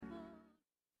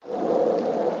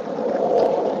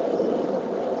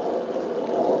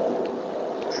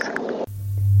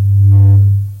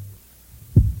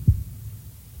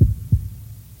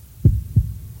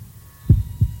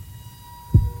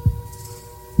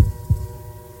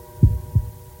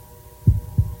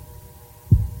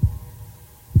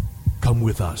Come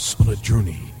with us on a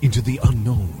journey into the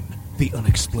unknown, the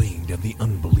unexplained, and the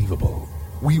unbelievable.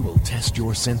 We will test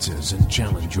your senses and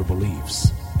challenge your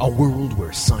beliefs. A world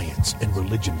where science and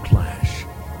religion clash.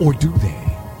 Or do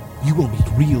they? You will meet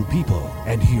real people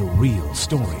and hear real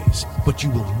stories, but you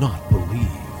will not believe.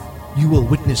 You will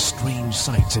witness strange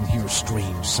sights and hear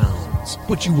strange sounds,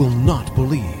 but you will not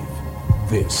believe.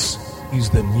 This is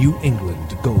the New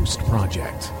England Ghost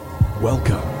Project.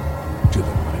 Welcome to the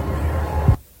nightmare.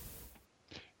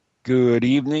 Good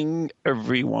evening,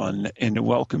 everyone, and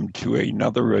welcome to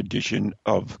another edition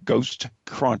of Ghost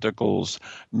Chronicles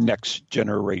Next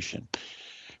Generation,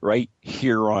 right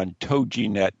here on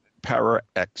TogiNet,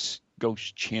 PowerX,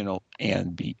 Ghost Channel,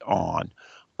 and beyond.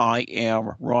 I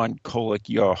am Ron Kolick,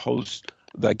 your host,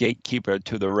 the gatekeeper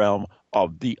to the realm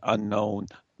of the unknown,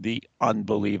 the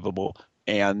unbelievable,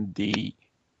 and the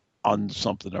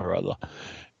something or other.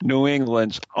 New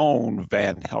England's own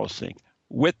Van Helsing.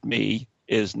 With me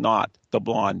is not the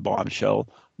blonde bombshell,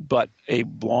 but a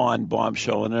blonde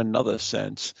bombshell in another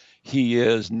sense. He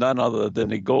is none other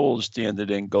than the gold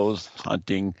standard in ghost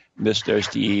hunting, Mr.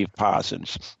 Steve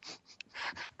Parsons.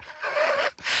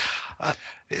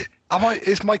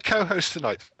 Is my co-host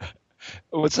tonight?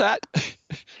 What's that?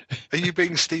 Are you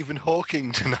being Stephen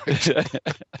Hawking tonight?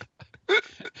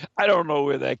 I don't know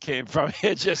where that came from.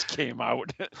 It just came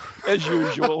out, as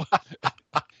usual.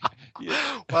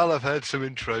 Yeah. Well, I've heard some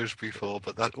intros before,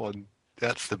 but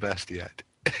that's the best yet.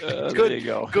 There you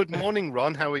go. Good morning,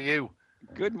 Ron. How are you?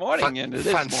 Good morning, and it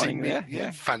is morning there. Yeah,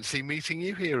 fancy meeting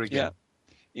you here again.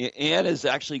 Yeah. Anne has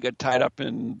actually got tied up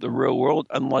in the real world,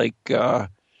 unlike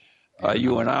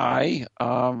you and I.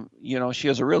 She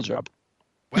has a real job.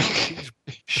 Well,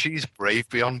 she's brave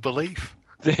beyond belief.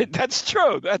 That's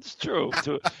true. That's true.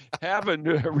 To have a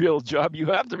real job, you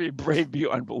have to be brave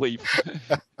beyond belief.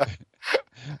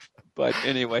 But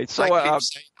anyway, so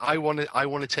I want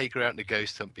to take her out in a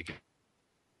ghost hunt because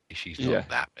she's not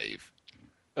that brave.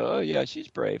 Oh yeah, she's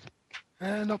brave.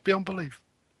 Not beyond belief.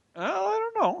 Well,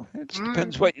 I don't know.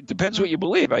 It depends what you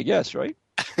believe, I guess, right?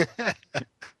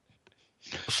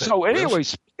 So anyway,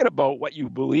 speaking about what you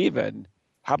believe in,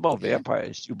 how about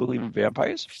vampires? Do you believe in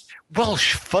vampires? Well,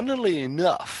 funnily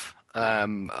enough,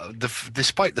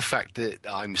 despite the fact that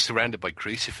I'm surrounded by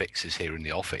crucifixes here in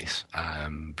the office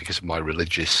because of my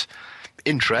religious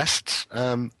interests,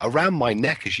 around my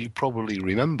neck, as you probably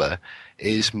remember,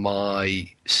 is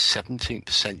my 17th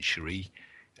century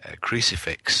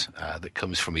crucifix that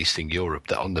comes from Eastern Europe,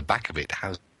 that on the back of it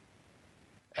has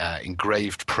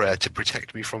engraved prayer to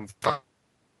protect me from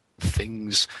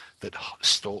things that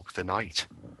stalk the night,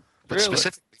 but really?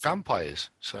 Specifically vampires.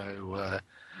 So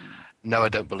no, I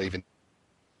don't believe in.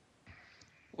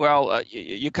 Well,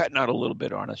 you're cutting out a little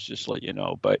bit on us, just to let you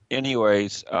know. But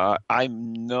anyways, I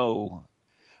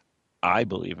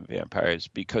believe in vampires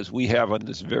because we have on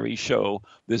this very show,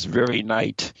 this very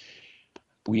night,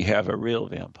 we have a real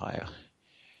vampire.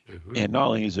 Mm-hmm. And not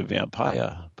only is he a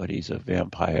vampire, but he's a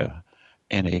vampire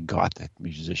and a Gothic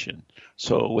musician.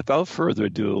 So without further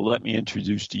ado, let me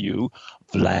introduce to you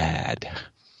Vlad.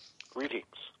 Greetings.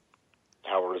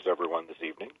 How is everyone this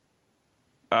evening?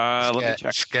 Let me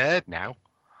check. Scared now.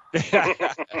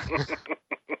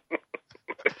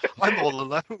 I'm all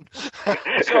alone.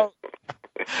 So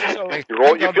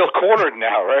you feel cornered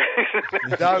now, right?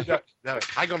 No.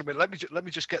 Hang on a minute. Let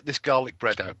me just get this garlic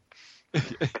bread out.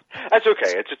 That's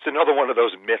okay. It's another one of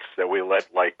those myths that we let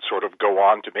sort of go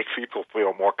on to make people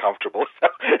feel more comfortable.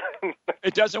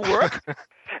 It doesn't work?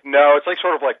 No, it's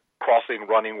sort of like crossing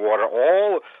running water.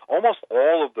 Almost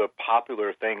all of the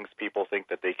popular things people think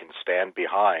that they can stand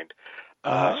behind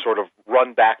sort of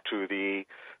run back to the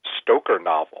Stoker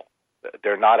novel.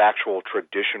 They're not actual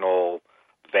traditional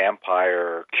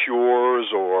vampire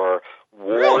cures or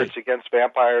wars against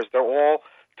vampires. They're all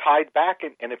tied back,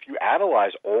 and if you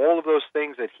analyze all of those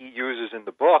things that he uses in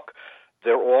the book,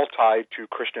 they're all tied to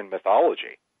Christian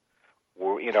mythology.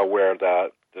 Where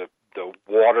the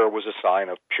water was a sign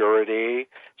of purity,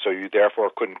 so you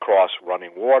therefore couldn't cross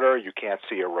running water. You can't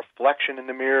see a reflection in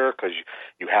the mirror because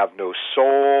you have no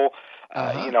soul.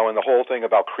 And the whole thing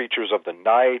about creatures of the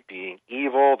night being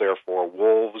evil, therefore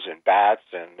wolves and bats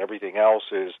and everything else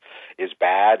is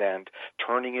bad, and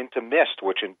turning into mist,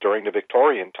 which during the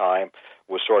Victorian time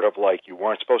was sort of like you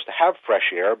weren't supposed to have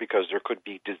fresh air because there could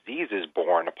be diseases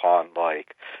born upon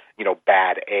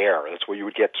bad air. That's where you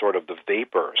would get sort of the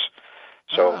vapors.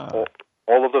 So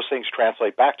all of those things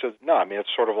translate back to it's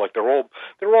sort of like they're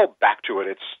all back to it.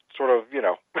 It's sort of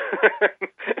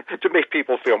to make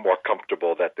people feel more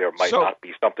comfortable that there might not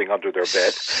be something under their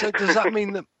bed. So does that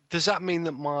mean Does that mean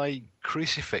that my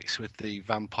crucifix with the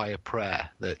vampire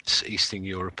prayer that's Eastern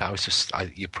Europe,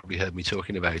 you probably heard me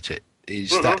talking about it,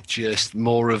 is that just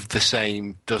more of the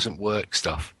same, doesn't work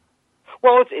stuff?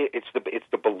 Well, it's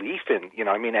the belief in,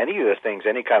 I mean, any of the things,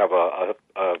 any kind of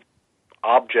a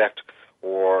object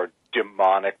or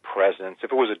demonic presence.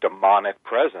 If it was a demonic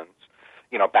presence,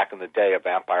 back in the day, a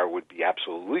vampire would be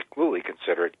absolutely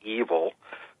considered evil.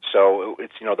 So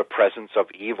it's, the presence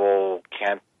of evil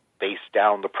can't face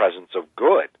down the presence of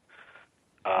good.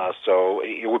 So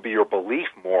it would be your belief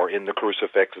more in the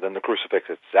crucifix than the crucifix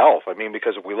itself. I mean,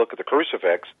 because if we look at the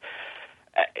crucifix,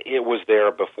 it was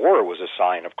there before it was a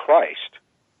sign of Christ.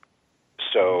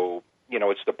 So,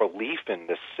 it's the belief in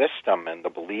the system and the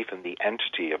belief in the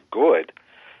entity of good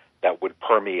that would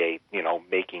permeate,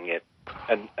 making it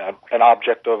an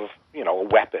object of, a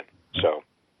weapon. So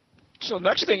the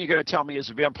next thing you're going to tell me is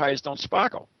vampires don't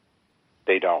sparkle.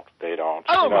 They don't.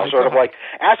 Oh, sort of like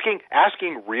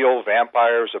asking real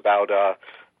vampires about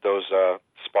those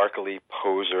sparkly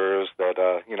posers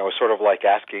that sort of like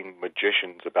asking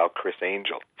magicians about Chris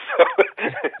Angel.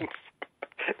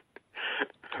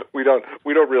 we don't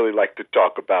really like to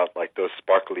talk about like those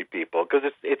sparkly people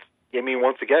because it's I mean,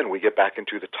 once again we get back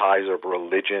into the ties of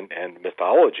religion and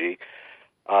mythology.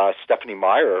 Stephenie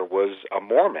Meyer was a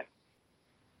Mormon.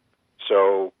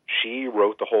 So she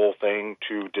wrote the whole thing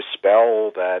to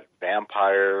dispel that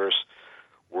vampires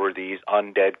were these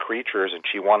undead creatures, and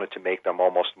she wanted to make them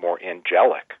almost more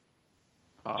angelic.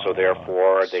 So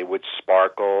therefore, they would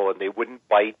sparkle, and they wouldn't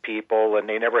bite people, and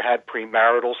they never had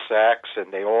premarital sex,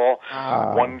 and they all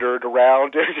wandered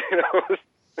around.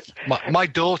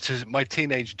 My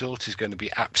teenage daughter's going to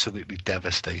be absolutely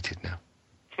devastated now.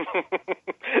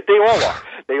 They all are.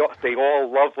 They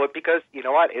all love it because you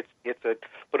know what? It's a.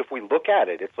 But if we look at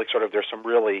it, it's like sort of there's some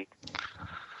really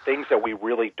things that we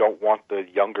really don't want the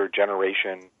younger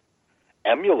generation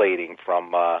emulating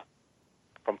from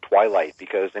Twilight,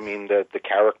 because I mean the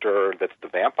character that's the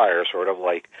vampire sort of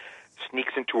like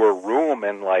sneaks into her room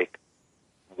and like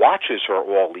watches her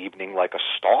all evening like a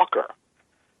stalker,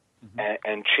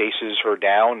 and chases her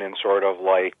down and sort of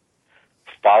like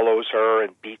follows her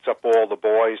and beats up all the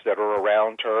boys that are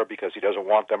around her because he doesn't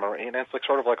want them around. And it's like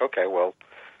sort of like, okay, well,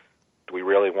 do we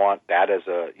really want that as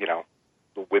a,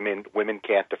 women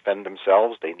can't defend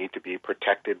themselves. They need to be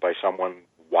protected by someone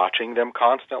watching them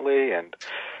constantly, and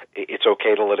it's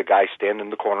okay to let a guy stand in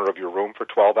the corner of your room for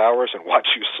 12 hours and watch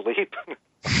you sleep.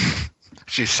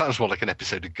 She sounds more like an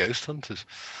episode of Ghost Hunters.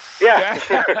 Yeah.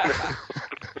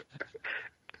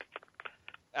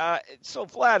 So,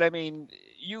 Vlad, I mean,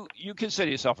 you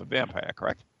consider yourself a vampire,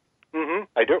 correct? Mm-hmm.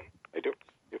 I do.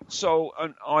 So,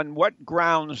 on what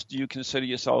grounds do you consider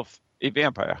yourself a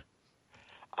vampire?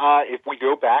 If we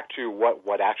go back to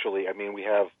what actually, I mean, we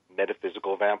have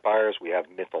metaphysical vampires, we have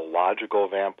mythological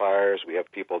vampires, we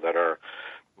have people that are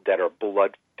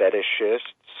blood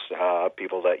fetishists,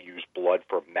 people that use blood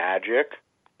for magic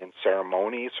in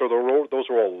ceremonies. So those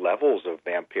are all levels of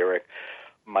vampiric.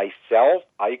 Myself,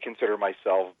 I consider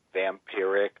myself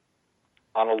vampiric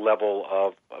on a level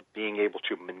of being able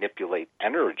to manipulate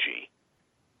energy.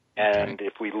 And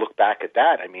if we look back at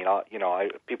that, I mean,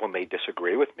 people may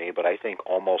disagree with me, but I think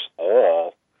almost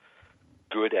all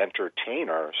good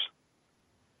entertainers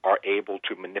are able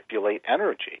to manipulate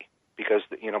energy because,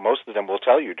 most of them will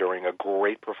tell you during a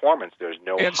great performance, there's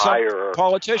no and higher some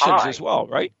politicians high. as well,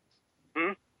 right?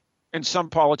 Hmm? And some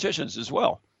politicians as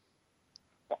well.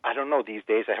 I don't know. These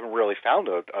days, I haven't really found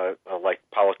a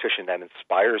politician that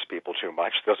inspires people too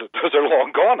much. Those are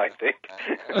long gone, I think.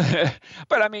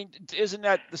 But I mean, isn't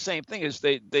that the same thing? Is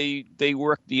they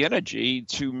work the energy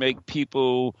to make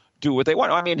people do what they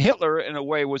want? I mean, Hitler, in a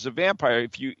way, was a vampire.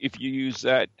 If you use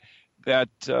that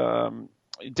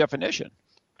definition.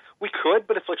 We could,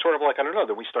 but it's like sort of like, I don't know,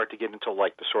 then we start to get into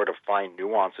like the sort of fine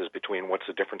nuances between what's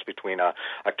the difference between a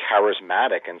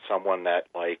charismatic and someone that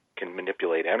like can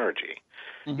manipulate energy.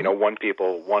 Mm-hmm.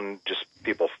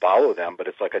 People follow them, but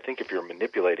it's like, I think if you're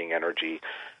manipulating energy,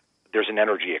 there's an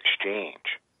energy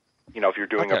exchange. If you're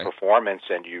doing a performance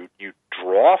and you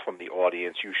draw from the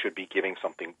audience, you should be giving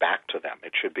something back to them.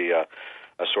 It should be a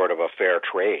sort of a fair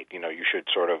trade. You should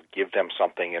sort of give them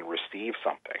something and receive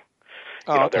something.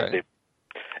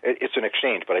 It's an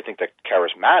exchange, but I think that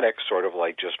charismatics sort of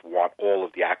like just want all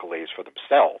of the accolades for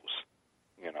themselves,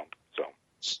 so.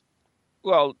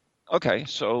 Well, okay,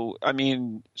 so, I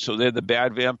mean, so they're the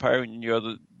bad vampire and you're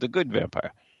the good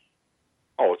vampire.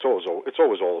 Oh, it's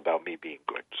always all about me being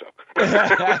good, so.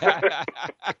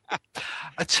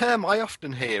 A term I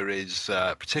often hear is,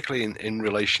 particularly in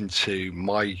relation to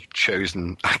my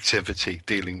chosen activity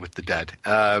dealing with the dead,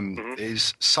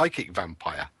 is psychic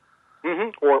vampire.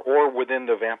 Or within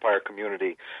the vampire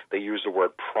community, they use the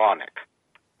word pranic.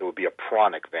 It would be a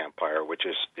pranic vampire, which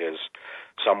is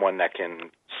someone that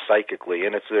can psychically,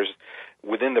 and there's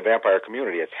within the vampire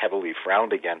community, it's heavily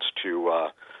frowned against to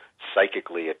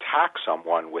psychically attack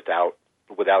someone without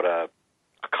a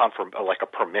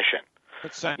permission.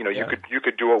 You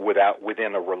could do it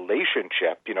within a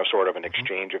relationship, sort of an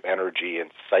exchange of energy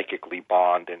and psychically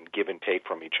bond and give and take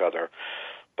from each other.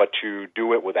 But to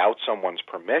do it without someone's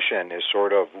permission is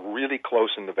sort of really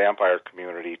close in the vampire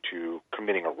community to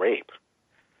committing a rape.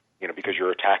 Because you're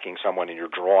attacking someone and you're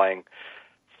drawing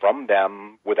from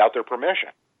them without their permission.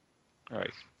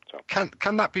 Right. So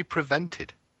can that be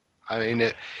prevented? I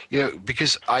mean,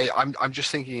 because I'm just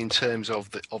thinking in terms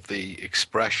of the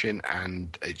expression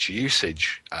and its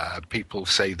usage. People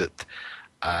say that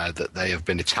they have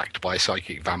been attacked by a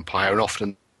psychic vampire, and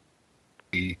often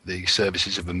the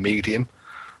services of a medium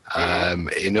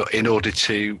in order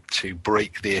to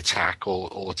break the attack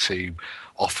or to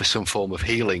offer some form of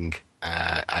healing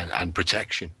and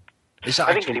protection. Is that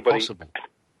actually possible?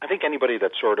 I think anybody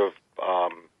that sort of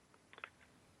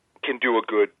can do a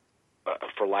good,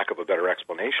 for lack of a better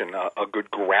explanation, a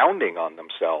good grounding on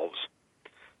themselves,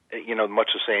 much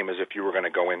the same as if you were going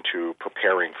to go into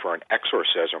preparing for an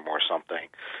exorcism or something,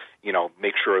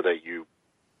 make sure that you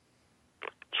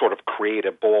sort of create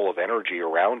a ball of energy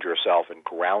around yourself and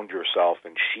ground yourself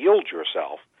and shield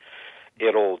yourself.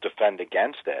 It'll defend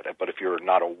against it. But if you're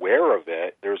not aware of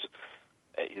it, there's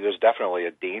definitely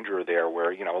a danger there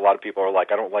where, a lot of people are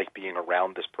like, I don't like being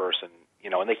around this person,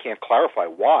 and they can't clarify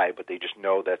why, but they just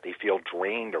know that they feel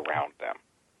drained around them.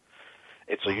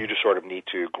 So you just sort of need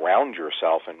to ground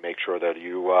yourself and make sure that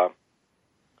you,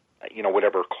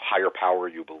 whatever higher power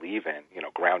you believe in,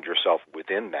 ground yourself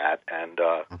within that and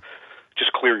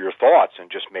just clear your thoughts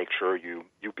and just make sure you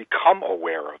become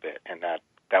aware of it, and that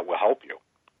will help you.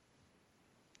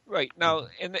 Right. Now,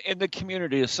 in the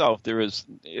community itself, there is,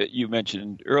 you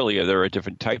mentioned earlier, there are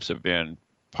different types of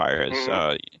vampires.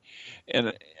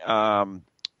 And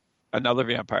another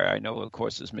vampire I know, of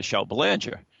course, is Michelle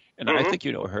Belanger. And I think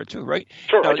you know her too, right?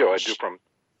 Sure, now, I do. I do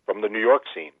from the New York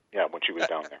scene, when she was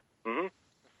down there.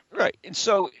 Right. And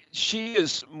so she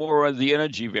is more of the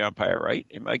energy vampire, right?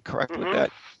 Am I correct with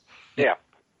that? Yeah.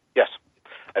 Yes.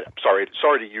 I'm sorry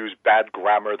to use bad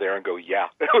grammar there and go, yeah.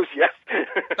 It was yes.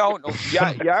 No.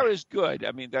 Yeah is good.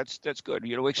 I mean, that's good.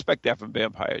 Expect that from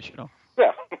vampires,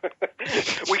 Yeah.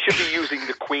 We should be using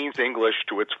the Queen's English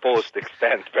to its fullest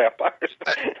extent, vampires.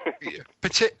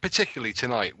 Particularly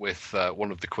tonight with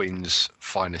one of the Queen's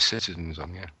finest citizens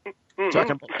on here.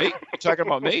 Talking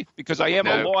about me? Because I am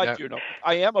a lord,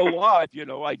 I am a lord, You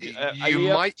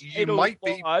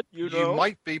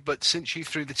might be, but since you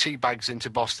threw the tea bags into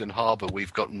Boston Harbor,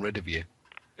 we've gotten rid of you.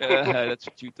 That's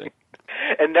what you think.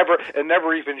 And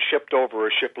never even shipped over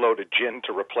a shipload of gin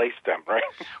to replace them, right?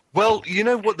 Well, you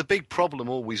know what the big problem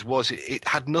always was? It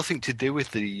had nothing to do with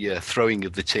the throwing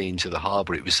of the tea into the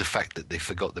harbor. It was the fact that they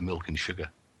forgot the milk and sugar.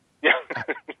 Yeah.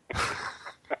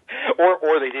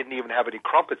 Or they didn't even have any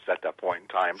crumpets at that point in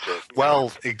time.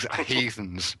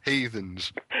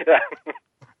 Heathens.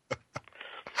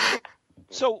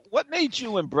 So what made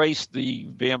you embrace the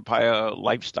vampire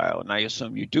lifestyle? And I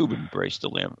assume you do embrace the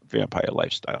vampire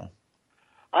lifestyle.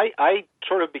 I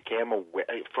sort of became aware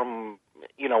from,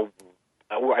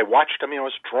 I watched, I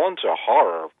was drawn to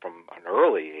horror from an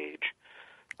early age.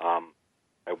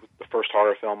 The first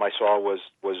horror film I saw was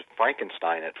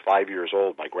Frankenstein at 5 years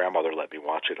old. My grandmother let me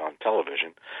watch it on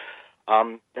television.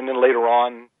 And then later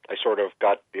on, I sort of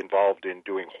got involved in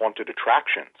doing haunted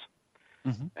attractions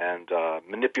and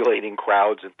manipulating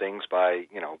crowds and things by,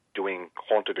 doing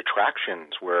haunted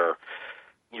attractions where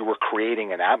you were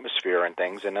creating an atmosphere and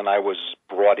things. And then I was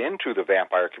brought into the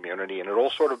vampire community, and it all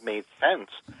sort of made sense.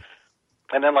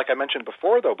 And then, like I mentioned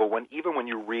before, though, but when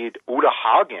you read Uta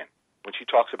Hagen, when she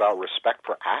talks about respect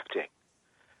for acting,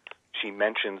 she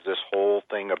mentions this whole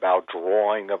thing about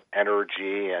drawing of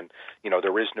energy, and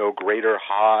there is no greater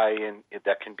high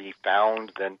that can be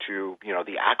found than to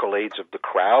the accolades of the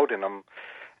crowd. And I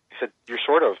said, you're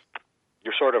sort of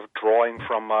drawing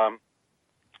from a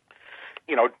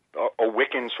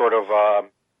Wiccan sort of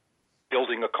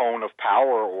building a cone of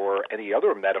power or any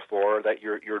other metaphor that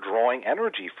you're drawing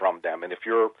energy from them. And if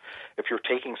you're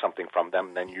taking something from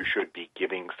them, then you should be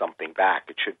giving something back.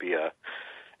 It should be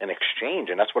an exchange.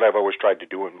 And that's what I've always tried to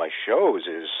do in my shows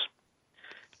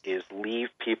is leave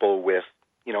people with,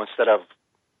 instead of,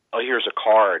 oh, here's a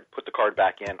card, put the card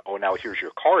back in, oh, now here's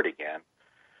your card again.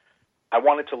 I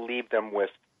wanted to leave them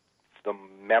with the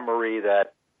memory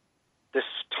that this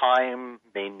time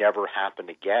may never happen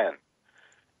again.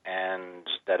 and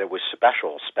that it was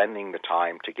special spending the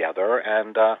time together,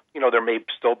 and there may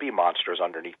still be monsters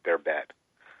underneath their bed.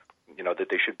 That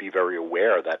they should be very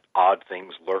aware that odd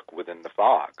things lurk within the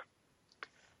fog.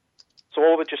 So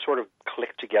all of it just sort of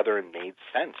clicked together and made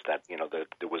sense that,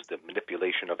 there was the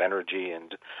manipulation of energy,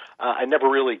 and I never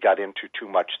really got into too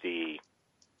much the,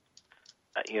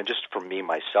 just for me,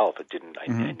 myself, it didn't, I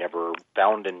never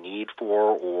found a need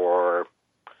for or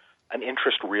an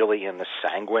interest really in the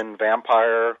sanguine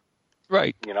vampire,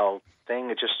 right? Thing.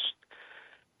 It just,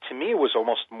 to me, it was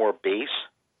almost more base.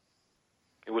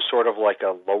 It was sort of like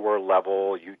a lower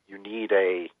level. You need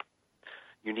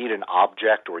an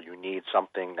object, or you need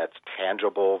something that's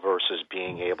tangible versus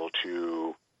being able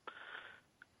to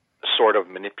sort of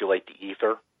manipulate the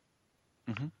ether.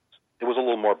 Mm-hmm. It was a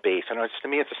little more base, and to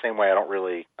me, it's the same way.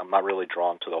 I'm not really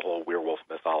drawn to the whole werewolf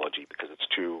mythology because it's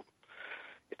too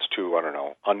I don't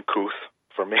know, uncouth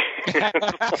for me.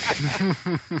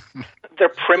 They're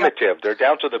primitive. They're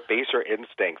down to the baser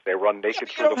instincts. They run naked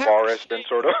through the forest and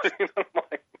sort of.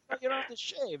 You don't have to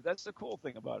shave. That's the cool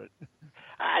thing about it.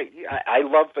 I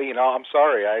love, I'm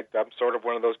sorry. I'm sort of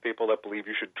one of those people that believe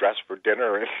you should dress for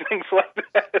dinner and things like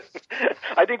that.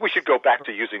 I think we should go back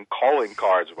to using calling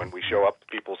cards when we show up to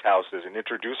people's houses and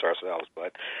introduce ourselves,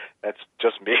 but that's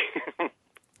just me.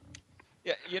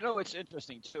 Yeah, what's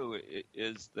interesting, too,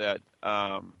 is that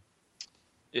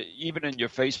even in your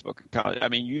Facebook account,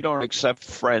 you don't accept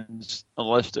friends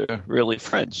unless they're really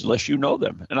friends, unless you know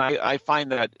them. And I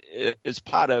find that it's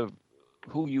part of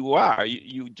who you are.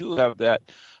 You do have that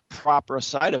proper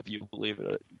side of you, believe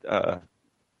it. A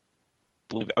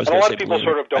lot of people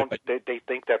sort of don't. They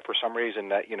think that for some reason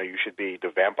that you should be,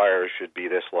 the vampire should be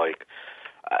this like,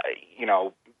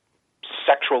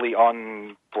 sexually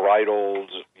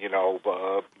unbridled.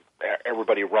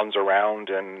 Everybody runs around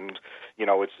and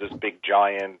it's this big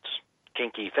giant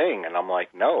kinky thing, and I'm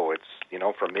like, no, it's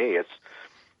for me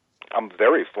I'm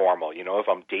very formal. If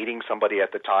I'm dating somebody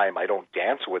at the time, I don't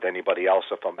dance with anybody else.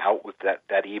 If I'm out with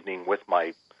that evening with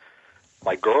my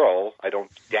girl, I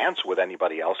don't dance with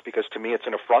anybody else because to me it's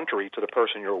an effrontery to the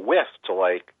person you're with to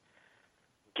like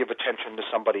give attention to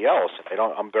somebody else.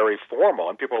 I'm very formal,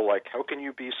 and people are like, how can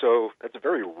you be so, that's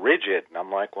very rigid. And I'm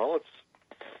like, well,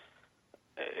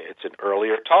 it's an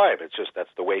earlier time. It's just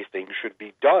that's the way things should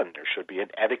be done. There should be an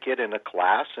etiquette and a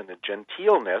class and a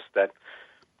genteelness that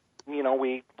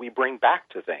we bring back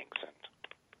to things, and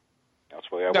that's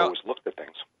the way I've always looked at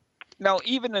things. Now,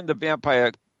 even in the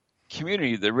vampire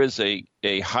community, there is a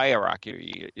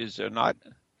hierarchy, is there not?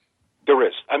 There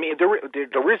is. There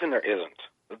is and there isn't.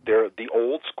 The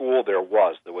old school there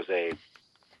was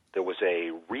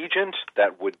a regent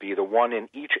that would be the one in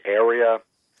each area.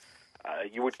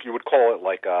 You would call it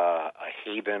like a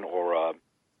haven, or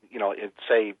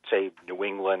say New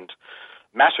England.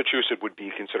 Massachusetts would be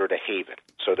considered a haven.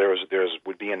 So there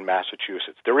would be in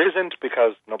Massachusetts. There isn't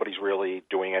because nobody's really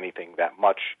doing anything that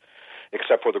much,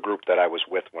 except for the group that I was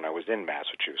with when I was in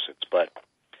Massachusetts. But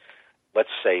let's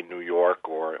say New York,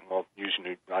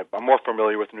 I'm more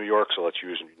familiar with New York, so let's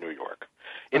use New York.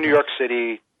 In New York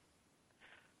City,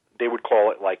 they would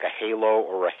call it like a halo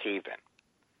or a haven.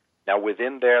 Now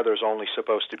within there's only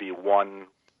supposed to be one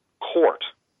court.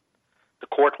 The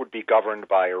court would be governed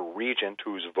by a regent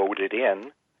who's voted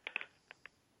in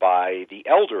by the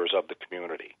elders of the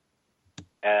community.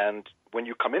 And when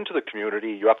you come into the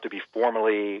community, you have to be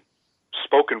formally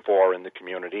spoken for in the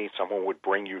community. Someone would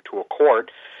bring you to a court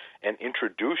and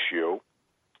introduce you.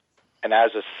 And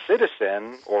as a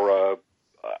citizen or a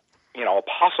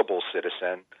possible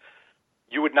citizen,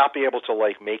 you would not be able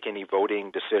to make any voting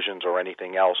decisions or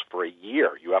anything else for a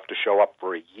year. You have to show up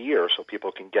for a year so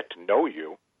people can get to know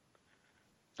you.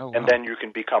 Oh, wow. And then you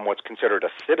can become what's considered a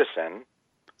citizen.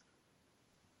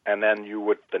 And then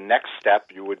the next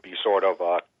step, you would be sort of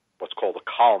what's called a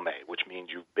kalme, which means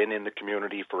you've been in the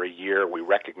community for a year. We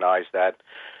recognize that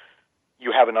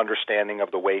you have an understanding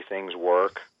of the way things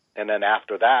work. And then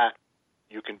after that,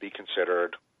 you can be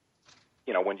considered,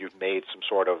 when you've made some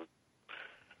sort of,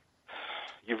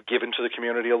 you've given to the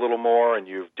community a little more and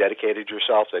you've dedicated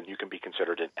yourself, then you can be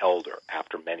considered an elder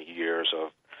after many years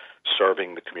of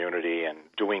serving the community and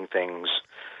doing things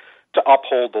to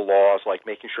uphold the laws, like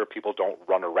making sure people don't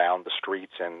run around the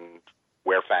streets and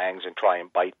wear fangs and try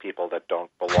and bite people that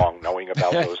don't belong, knowing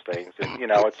about those things. And,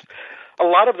 it's a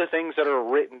lot of the things that are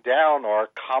written down are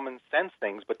common sense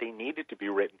things, but they needed to be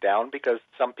written down because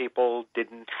some people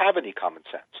didn't have any common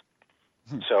sense.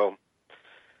 So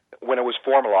when it was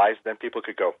formalized, then people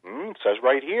could go, it says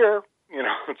right here,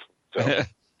 So that's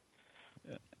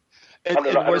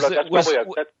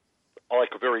like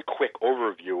a very quick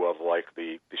overview of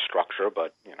the structure,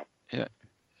 but Yeah.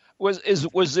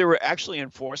 Was there actually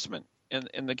enforcement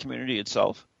in the community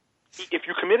itself? If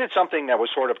you committed something that was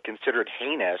sort of considered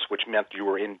heinous, which meant you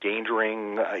were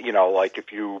endangering, like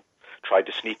if you tried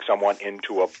to sneak someone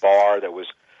into a bar that was,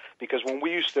 because when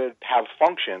we used to have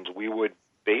functions, we would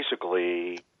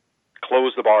basically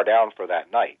close the bar down for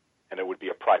that night, and it would be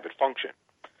a private function.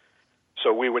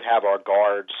 So we would have our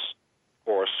guards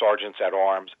or sergeants at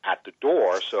arms at the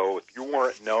door. So if you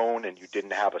weren't known and you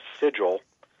didn't have a sigil,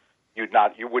 you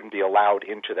wouldn't be allowed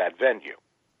into that venue.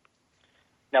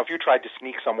 Now, if you tried to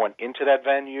sneak someone into that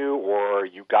venue, or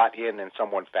you got in and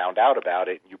someone found out about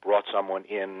it, and you brought someone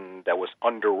in that was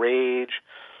underage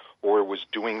or was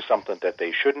doing something that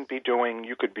they shouldn't be doing,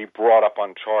 you could be brought up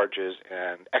on charges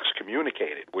and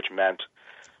excommunicated, which meant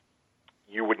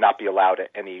you would not be allowed at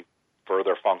any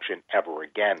further function ever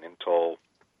again until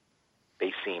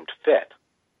they seemed fit.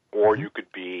 Or you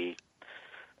could be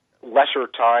lesser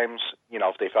times,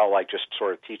 if they felt like just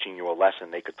sort of teaching you a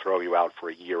lesson, they could throw you out for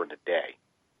a year and a day.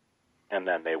 And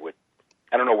then they would,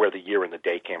 I don't know where the year and the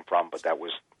day came from, but that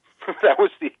was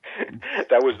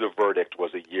the verdict,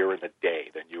 was a year and a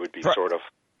day. Then you would be sort of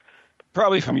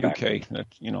probably from UK.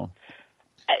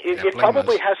 It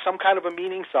probably has some kind of a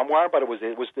meaning somewhere, but it was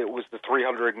the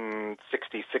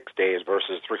 366 days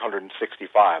versus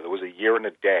 365. It was a year and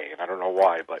a day, and I don't know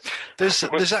why, but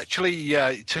there's actually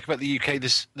talk about the UK.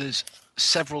 There's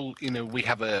several. We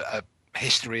have a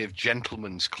history of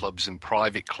gentlemen's clubs and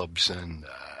private clubs, and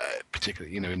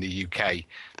particularly in the UK,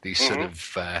 these sort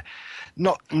of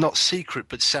not secret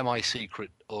but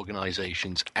semi-secret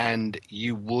organisations, and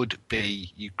you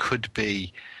could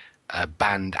be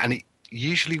banned, and it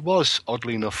usually was,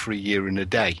 oddly enough, for a year and a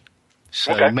day.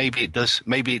 So maybe it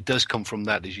does come from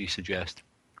that, as you suggest.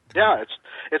 Yeah,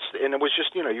 it's and it was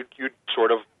just you'd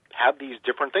sort of have these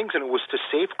different things, and it was to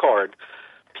safeguard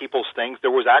people's things.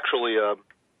 There was actually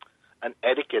an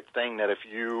etiquette thing that if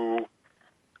you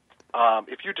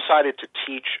decided to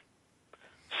teach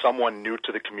someone new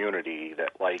to the community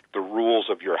that, like, the rules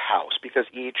of your house, because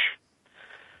each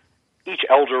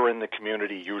elder in the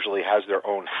community usually has their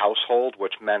own household,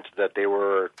 which meant that they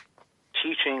were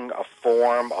teaching a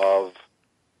form of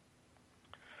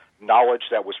knowledge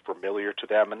that was familiar to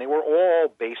them, and they were all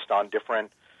based on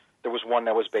different. There was one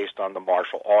that was based on the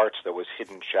martial arts. There was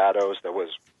Hidden Shadows. There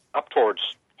was up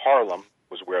towards Harlem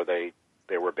was where they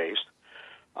were based.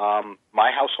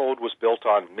 My household was built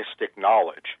on mystic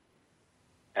knowledge,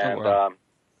 and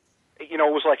it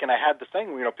was like, and I had the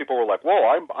thing. People were like, "Whoa,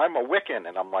 I'm a Wiccan,"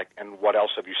 and I'm like, "And what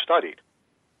else have you studied?"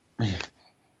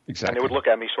 Exactly. And they would look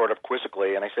at me sort of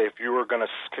quizzically, and I say, "If you were going to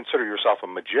consider yourself a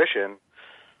magician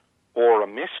or a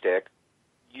mystic,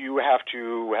 you have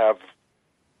to have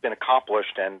been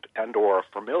accomplished and or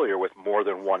familiar with more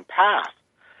than one path.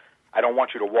 I don't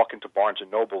want you to walk into Barnes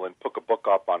 & Noble and pick a book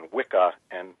up on Wicca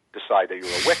and decide that you're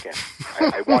a Wiccan.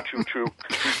 I want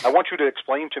you to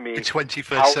explain to me the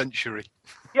 21st century.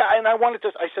 Yeah, and I want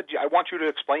you to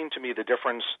explain to me the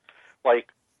difference,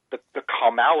 like the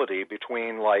commonality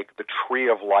between, like, the tree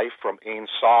of life from Ain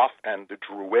Soph and the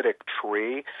druidic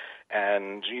tree,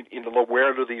 and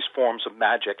where do these forms of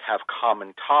magic have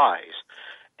common ties,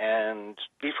 and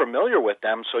be familiar with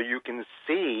them so you can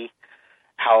see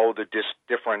how the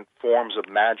different forms of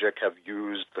magic have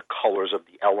used the colors of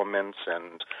the elements,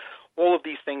 and all of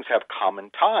these things have common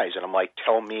ties. And I'm like,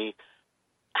 tell me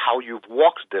how you've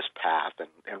walked this path,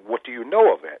 and what do you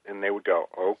know of it? And they would go,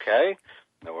 okay.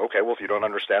 No, okay, well, if you don't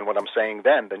understand what I'm saying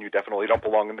then you definitely don't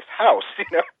belong in this house,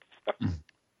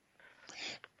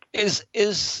 Is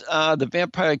the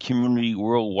vampire community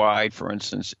worldwide, for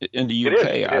instance, in the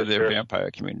UK? Are there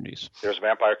vampire communities? There's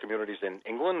vampire communities in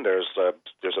England. There's a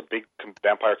big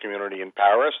vampire community in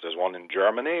Paris. There's one in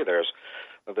Germany. They're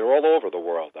all over the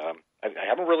world. I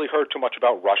haven't really heard too much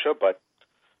about Russia, but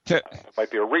there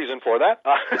might be a reason for that.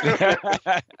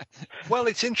 Well,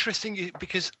 it's interesting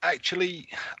because actually,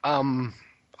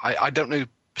 I don't know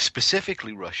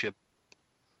specifically Russia.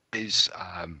 Is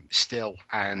still,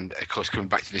 and of course, coming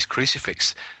back to this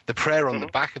crucifix, the prayer on the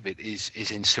back of it is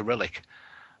in Cyrillic.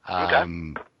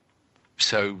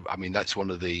 So, I mean, that's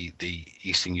one of the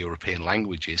Eastern European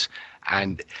languages,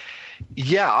 and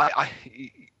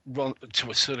Ron,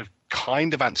 to a sort of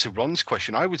kind of answer Ron's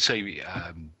question, I would say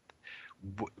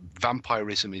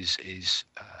vampirism is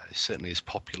certainly as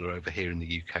popular over here in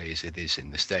the UK as it is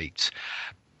in the States.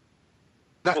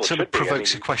 That sort of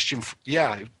provokes a question.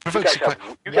 It provokes a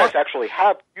question. You guys actually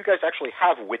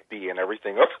have Whitby and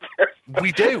everything over there.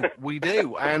 We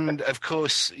do, and of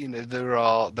course, there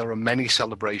are many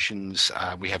celebrations.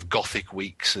 We have Gothic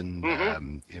weeks,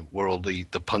 and where all the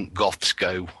punk goths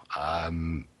go,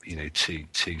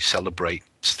 to celebrate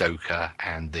Stoker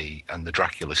and the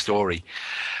Dracula story.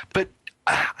 But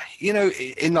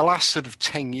in the last sort of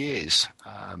 10 years,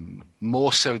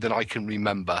 more so than I can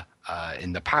remember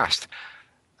in the past,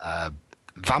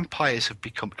 vampires have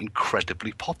become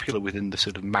incredibly popular within the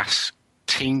sort of mass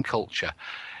teen culture.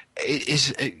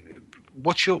 Is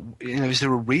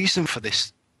there a reason for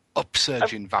this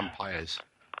upsurge in vampires?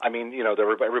 I mean,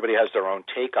 everybody has their own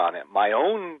take on it. My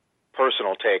own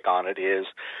personal take on it is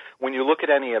when you look at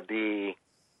any of the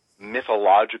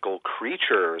mythological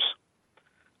creatures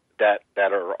that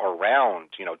are around,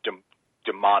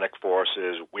 demonic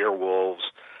forces, werewolves,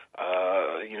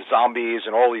 zombies,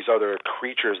 and all these other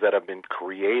creatures that have been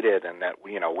created and that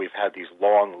we've had these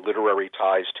long literary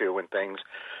ties to and things.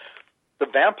 The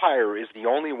vampire is the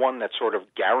only one that sort of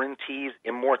guarantees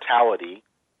immortality,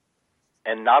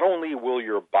 and not only will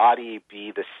your body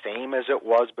be the same as it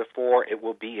was before, it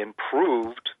will be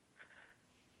improved,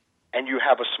 and you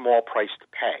have a small price to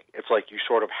pay. It's like you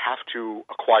sort of have to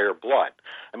acquire blood.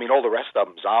 I mean, all the rest of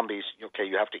them, zombies, okay,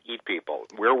 you have to eat people.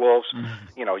 Werewolves,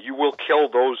 you will kill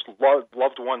those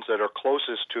loved ones that are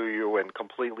closest to you and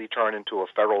completely turn into a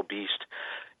feral beast,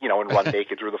 and run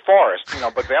naked through the forest.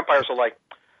 But vampires are like,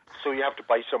 so you have to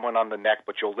bite someone on the neck,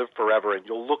 but you'll live forever, and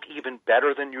you'll look even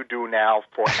better than you do now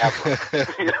forever.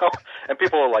 And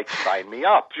people are like, sign me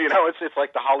up. It's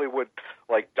like the Hollywood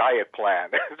diet plan.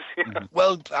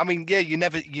 Well, I mean, yeah, you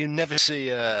never see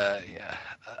an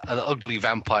ugly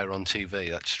vampire on TV.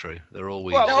 That's true. They're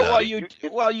always you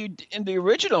in the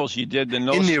originals you did in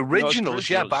the originals,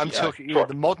 yeah. But I'm talking,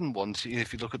 the modern ones.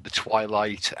 If you look at the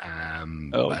Twilight,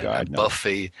 and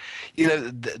Buffy,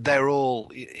 they're all,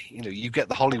 you get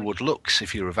the Hollywood looks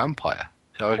if you're a vampire.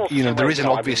 So there is an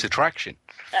obvious attraction.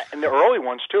 And the early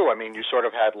ones too. I mean, you sort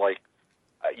of had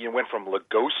you went from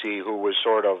Lugosi, who was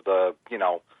sort of the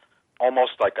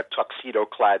almost like a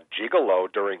tuxedo-clad gigolo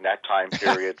during that time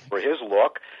period for his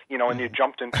look, and you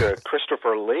jumped into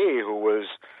Christopher Lee, who was,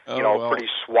 a pretty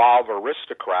suave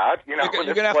aristocrat. You're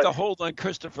going to have to hold on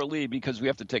Christopher Lee because we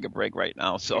have to take a break right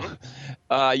now. So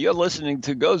you're listening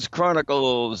to Ghost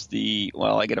Chronicles, I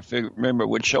got to remember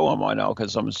which show I'm on now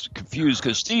because I'm confused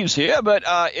because Steve's here, but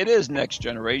it is Next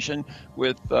Generation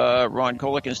with Ron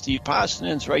Kolick and Steve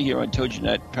Parsons right here on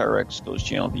TogiNet, Parax, Ghost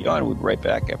Channel Beyond. We'll be right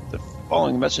back after the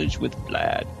following message with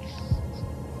Vlad.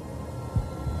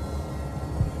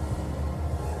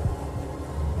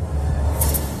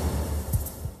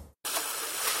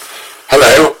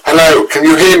 Hello, can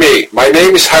you hear me? My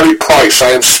name is Harry Price.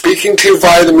 I am speaking to you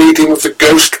via the medium of the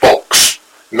Ghost Box.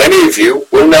 Many of you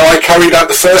will know I carried out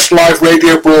the first live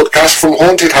radio broadcast from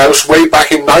Haunted House way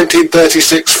back in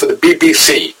 1936 for the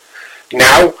BBC.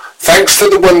 Now, thanks to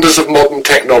the wonders of modern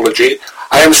technology,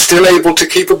 I am still able to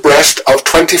keep abreast of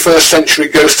 21st century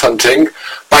ghost hunting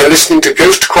by listening to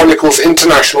Ghost Chronicles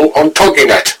International on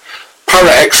TogiNet,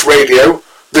 Parax Radio,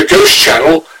 the Ghost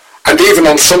Channel, and even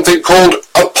on something called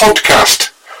a podcast.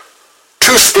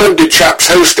 Two splendid chaps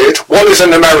host it. One is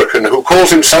an American who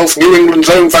calls himself New England's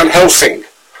own Van Helsing,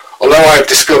 although I have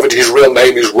discovered his real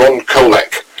name is Ron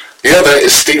Kolick. The other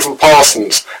is Stephen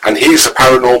Parsons, and he's a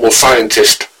paranormal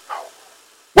scientist.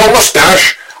 Well,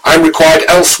 mustache, I'm required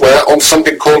elsewhere on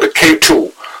something called a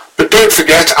K2. But don't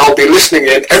forget, I'll be listening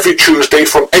in every Tuesday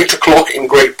from 8 o'clock in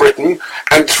Great Britain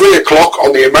and 3 o'clock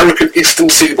on the American Eastern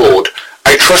Seaboard.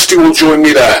 I trust you will join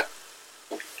me there.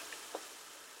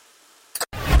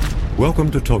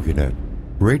 Welcome to TogiNet,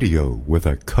 radio with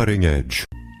a cutting edge.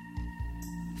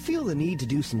 Feel the need to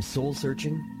do some soul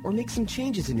searching or make some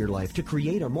changes in your life to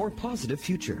create a more positive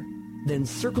future? Then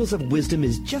Circles of Wisdom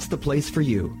is just the place for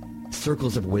you.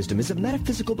 Circles of Wisdom is a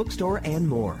metaphysical bookstore and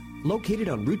more, located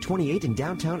on Route 28 in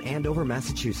downtown Andover,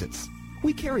 Massachusetts.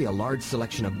 We carry a large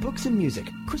selection of books and music,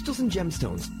 crystals and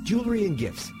gemstones, jewelry and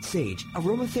gifts, sage,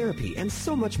 aromatherapy, and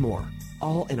so much more,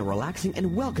 all in a relaxing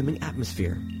and welcoming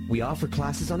atmosphere. We offer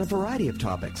classes on a variety of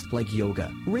topics like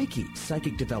yoga, Reiki,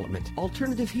 psychic development,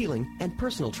 alternative healing, and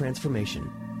personal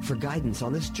transformation. For guidance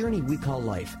on this journey we call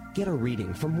life, get a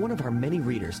reading from one of our many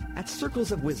readers at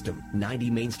Circles of Wisdom, 90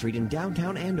 Main Street in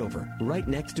downtown Andover, right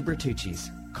next to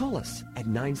Bertucci's. Call us at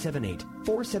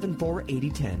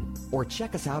 978-474-8010 or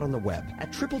check us out on the web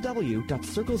at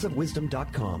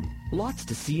www.circlesofwisdom.com. Lots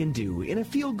to see and do in a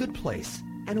feel-good place,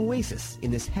 an oasis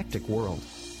in this hectic world.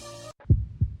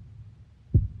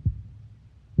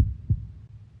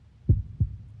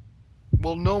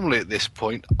 Well, normally at this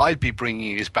point, I'd be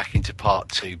bringing us back into part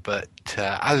two, but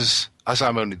as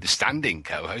I'm only the standing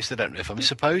co-host, I don't know if I'm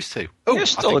supposed to. Oh, you're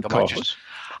still a co-host.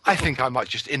 I think I might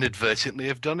just inadvertently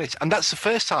have done it. And that's the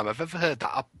first time I've ever heard that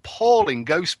appalling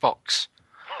ghost box.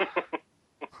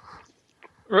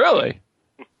 Really?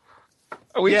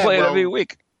 We play it every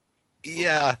week.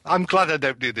 Yeah, I'm glad I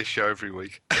don't do this show every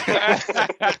week.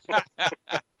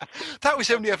 That was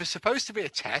only ever supposed to be a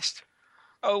test.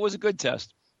 Oh, it was a good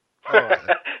test. All right.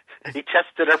 He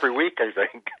tests it every week, I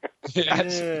think.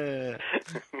 Yeah.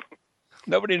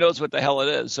 Nobody knows what the hell it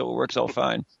is, so it works out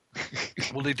fine.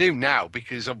 Well, they do now,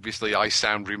 because obviously I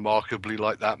sound remarkably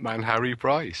like that man, Harry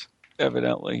Price.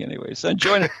 Evidently, anyways. And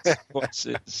joining us, of course,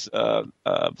 is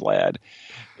Vlad,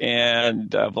 and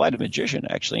Vlad the Magician,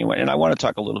 actually. And I want to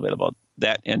talk a little bit about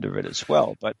that end of it as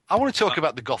well. But I want to talk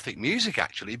about the Gothic music,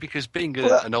 actually, because being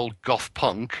an old goth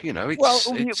punk, it's... Well,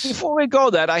 before we go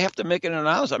that, I have to make an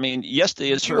announcement. I mean, yesterday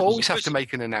is... You always have to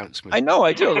make an announcement. I know,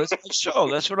 I do. That's my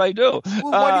show. That's what I do.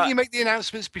 Well, why don't you make the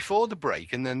announcements before the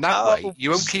break? And then that way,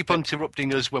 you won't keep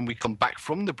interrupting us when we come back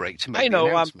from the break to make the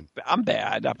announcement. I'm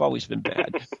bad. I've always been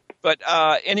bad. But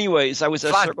anyways, I was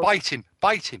at Vlad, bite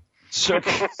him. He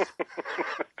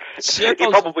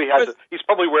probably has. He's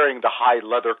probably wearing the high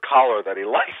leather collar that he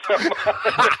likes.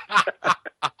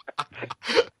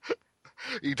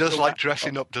 He does like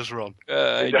dressing up, does Ron?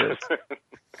 I do.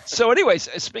 So anyways,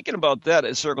 speaking about that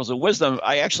at Circles of Wisdom,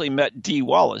 I actually met Dee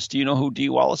Wallace. Do you know who Dee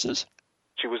Wallace is?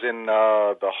 She was in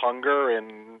The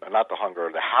Howling,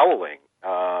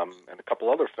 and a couple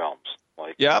other films.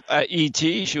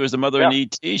 E.T. She was the mother in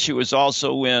E.T. She was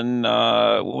also in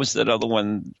what was that other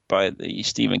one by the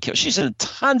Stephen King? She's in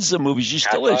tons of movies. She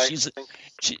still is.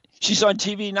 She's on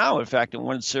TV now. In fact, in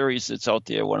one series that's out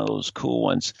there, one of those cool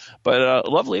ones. But a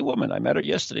lovely woman. I met her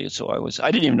yesterday, so I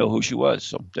didn't even know who she was.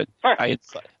 So I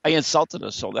insulted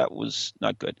her, so that was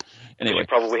not good. Anyway, you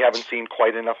probably haven't seen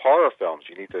quite enough horror films.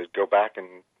 You need to go back and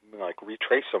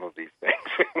retrace some of these things.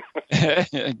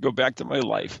 Go back to my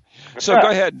life. So go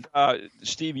ahead,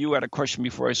 Steve. You had a question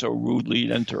before I so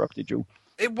rudely interrupted you.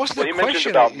 It wasn't a question. You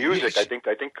mentioned about music. I think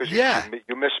because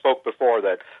you misspoke before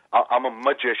that I'm a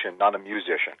magician, not a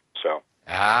musician. So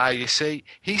you see,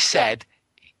 he said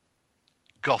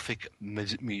Gothic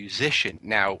musician.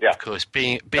 Now, of course,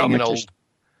 being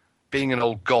an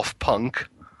old goth punk,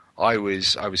 I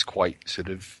was quite sort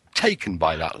of taken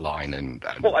by that line, and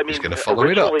was going to follow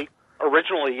it up.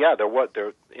 Originally,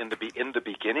 there in the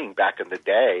beginning, back in the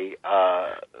day,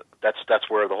 that's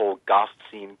where the whole goth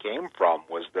scene came from.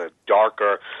 Was the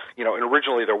darker, and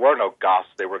originally there were no goths;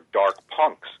 they were dark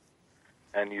punks,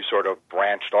 and you sort of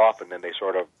branched off, and then they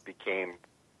sort of became,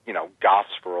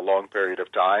 goths for a long period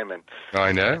of time. And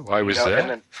I know, I was there,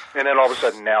 and then all of a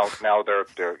sudden now they're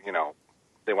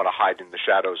they want to hide in the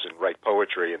shadows and write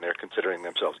poetry, and they're considering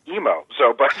themselves emo.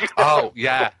 So, but oh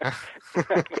yeah,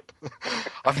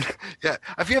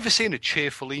 Have you ever seen a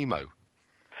cheerful emo?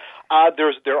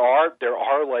 There are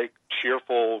like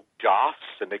cheerful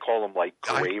goths, and they call them like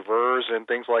gravers and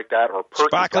things like that, or perky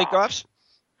sparkly goths.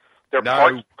 They're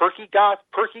perky goths.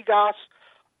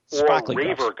 Or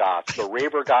raver goths. The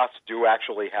raver goths do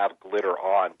actually have glitter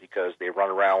on because they run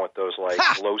around with those like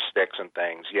glow sticks and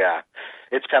things. Yeah,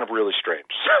 it's kind of really strange.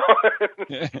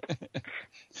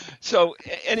 So,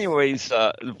 anyways,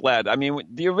 Vlad, I mean,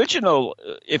 the original.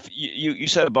 If you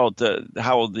said about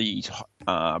how the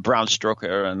Brown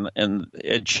Stoker and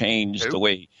it changed the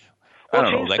way. I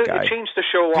don't know that guy. It changed the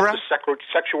show off the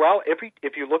sexuality.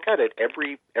 If you look at it,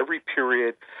 every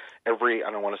period. I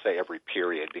don't want to say every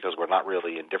period because we're not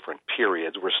really in different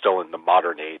periods. We're still in the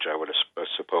modern age, I would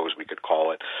suppose we could call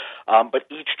it. But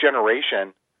each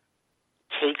generation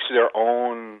takes their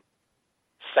own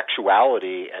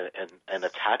sexuality and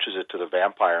attaches it to the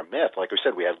vampire myth. Like we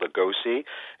said, we had Lugosi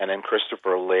and then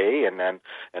Christopher Lee, and then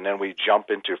we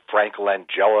jump into Frank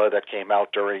Langella that came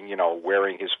out during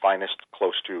wearing his finest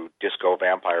close to disco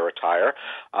vampire attire.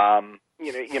 And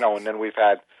then we've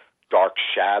had Dark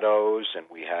Shadows, and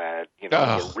we had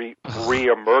the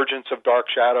re-emergence of Dark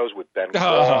Shadows with Ben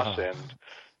Cross, and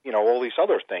all these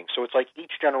other things. So it's like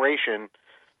each generation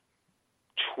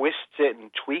twists it and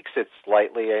tweaks it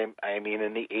slightly. I mean,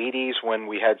 in the 80s when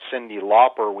we had Cyndi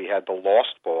Lauper, we had the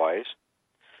Lost Boys.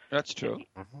 That's true.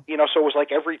 So it was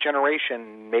like every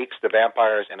generation makes the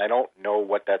vampires, and I don't know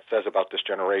what that says about this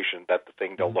generation, that the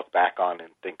thing they'll look back on and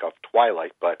think of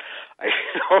Twilight, but I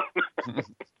don't know.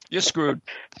 You're screwed.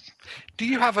 Do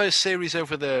you have a series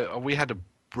over there? We had a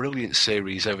brilliant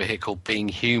series over here called Being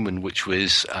Human, which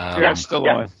was... still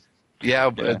on. Yeah,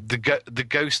 the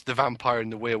ghost, the vampire,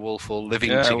 and the werewolf all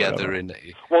living together in.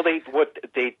 Well, they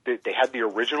had the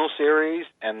original series,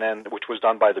 and then which was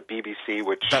done by the BBC,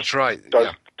 which that's right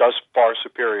does far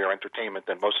superior entertainment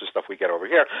than most of the stuff we get over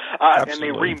here. And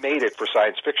they remade it for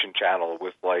Science Fiction Channel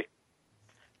with like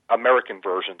American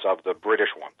versions of the British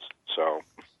ones. So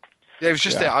Yeah, it was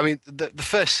just I mean, the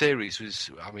first series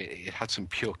was, I mean, it had some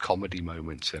pure comedy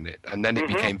moments in it, and then it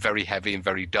became very heavy and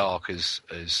very dark as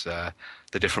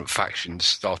the different factions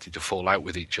started to fall out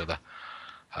with each other.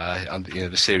 And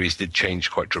the series did change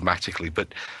quite dramatically,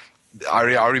 but I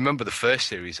remember the first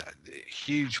series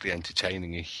hugely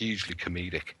entertaining and hugely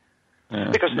comedic. Yeah,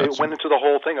 because they went into the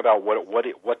whole thing about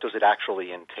what does it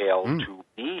actually entail to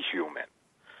be human.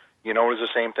 You know, it was the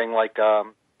same thing like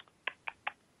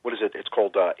what is it? It's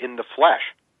called In the Flesh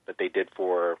that they did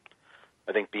for,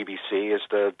 I think BBC, is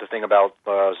the thing about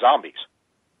zombies.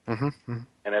 Mm-hmm.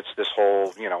 And it's this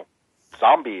whole,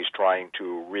 zombies trying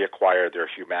to reacquire their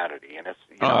humanity, and it's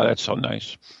that's so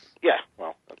nice. Yeah,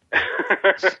 well,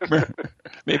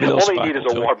 maybe they'll all they need is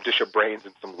a warm dish of brains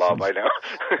and some love. I know.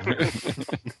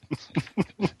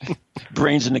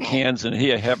 Brains in the cans, and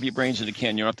here, have your brains in the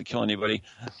can. You don't have to kill anybody.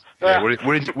 Yeah,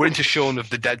 we're into Shaun of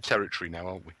the Dead territory now,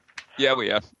 aren't we? Yeah,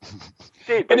 we are.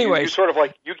 Hey, but you sort of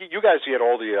like you guys get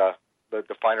all the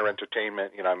finer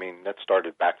entertainment. I mean, that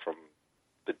started back from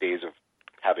the days of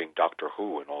having Doctor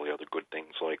Who and all the other good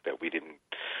things like that. We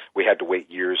had to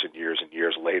wait years and years and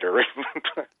years later.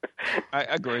 I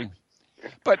agree.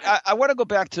 But I want to go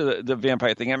back to the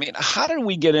vampire thing. I mean, how did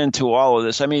we get into all of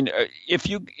this? I mean, if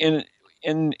you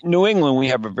in New England, we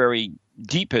have a very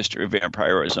deep history of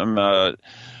vampirism.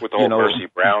 With the whole Mercy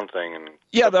Brown thing and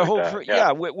the whole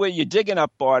that. where you're digging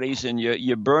up bodies and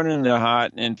you're burning their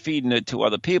heart and feeding it to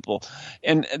other people,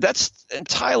 and that's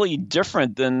entirely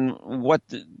different than what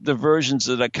the versions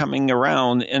that are coming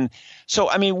around. And so,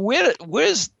 I mean, where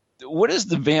does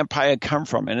the vampire come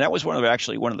from? And that was one of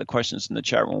the questions in the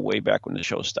chat room way back when the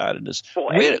show started. Is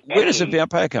where does the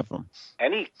vampire come from?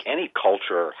 Any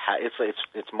culture,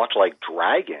 it's much like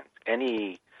dragons.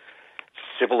 Any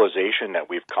civilization that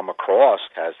we've come across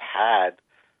has had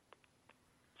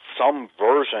some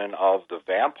version of the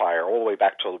vampire all the way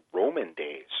back to Roman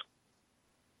days.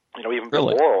 Even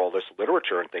before all this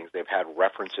literature and things, they've had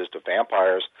references to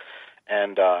vampires.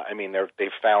 And, I mean,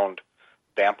 they've found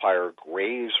vampire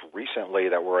graves recently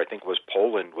that were, I think was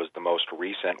Poland was the most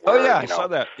recent. Where, I saw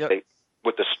that. Yep.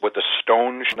 With the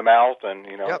stone in the mouth, and,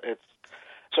 it's...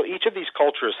 So each of these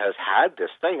cultures has had this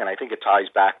thing, and I think it ties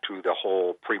back to the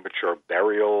whole premature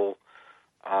burial,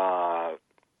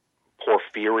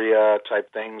 porphyria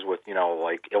type things with,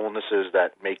 like illnesses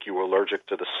that make you allergic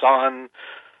to the sun,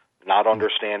 not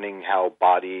understanding how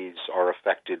bodies are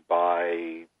affected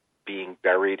by being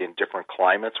buried in different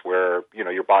climates where,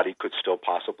 your body could still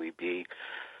possibly be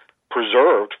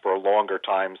preserved for longer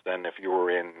times than if you were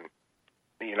in,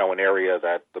 an area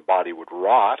that the body would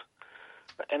rot.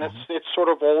 And it's sort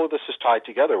of all of this is tied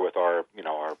together with our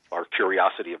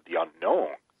curiosity of the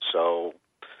unknown. So,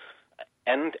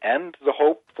 and the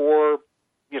hope for,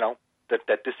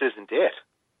 that this isn't it.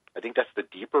 I think that's the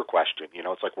deeper question.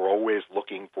 It's like we're always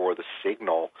looking for the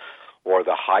signal or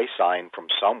the high sign from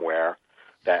somewhere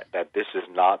that this is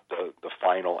not the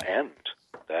final end.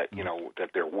 That,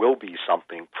 that there will be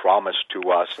something promised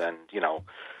to us, and,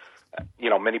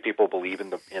 many people believe in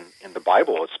the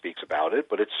Bible. It speaks about it,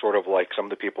 but it's sort of like some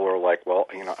of the people are like, well,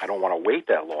 I don't want to wait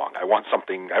that long. I want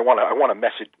something. I want a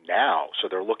message now. So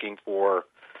they're looking for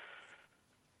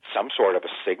some sort of a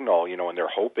signal, and they're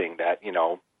hoping that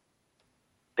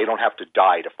they don't have to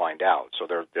die to find out. So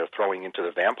they're throwing into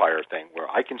the vampire thing where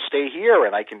I can stay here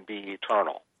and I can be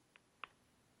eternal.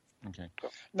 Okay.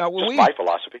 Now, my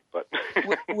philosophy, but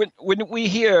when we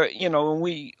hear, when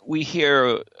we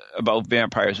hear about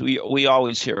vampires, we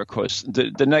always hear, of course,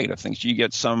 the negative things. You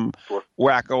get some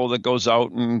wacko that goes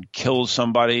out and kills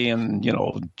somebody and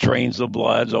drains the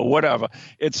blood or whatever.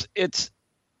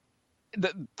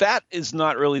 That is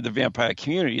not really the vampire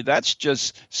community. That's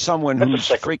just someone who's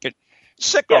freaking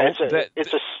sicko. Yeah,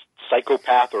 it's a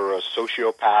psychopath or a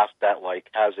sociopath that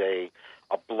has a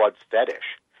blood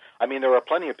fetish. I mean, there are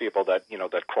plenty of people that,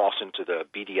 that cross into the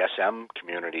BDSM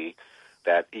community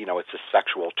that, it's a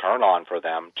sexual turn on for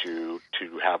them to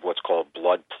have what's called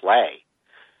blood play,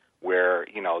 where,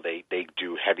 they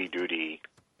do heavy duty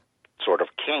sort of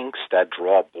kinks that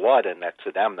draw blood, and that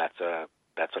to them, that's a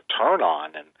turn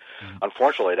on. And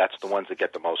unfortunately, that's the ones that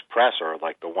get the most press, or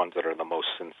like the ones that are the most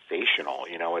sensational.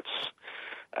 You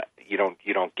don't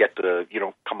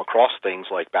come across things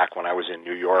like back when I was in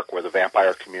New York, where the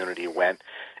vampire community went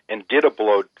and did a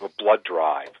blood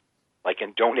drive,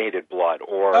 and donated blood,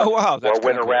 or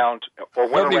went around.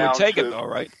 Nobody would take it though,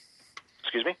 right?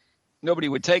 Excuse me? Nobody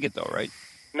would take it though, right?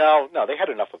 No, they had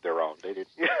enough of their own. They did.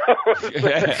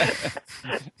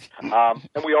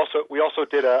 And we also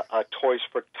did a Toys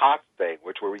for Tots thing,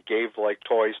 where we gave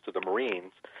toys to the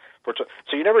Marines.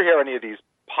 So you never hear any of these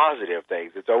positive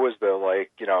things. It's always the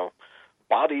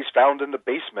bodies found in the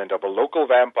basement of a local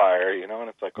vampire, and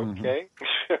it's like, okay.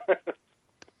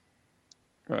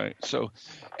 Right. So,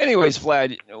 anyways,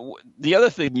 Vlad, the other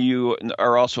thing, you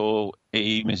are also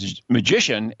a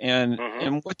magician, and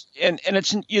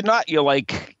it's you're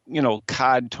like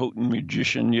card-toting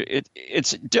magician.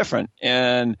 It's different,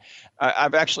 and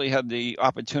I've actually had the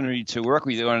opportunity to work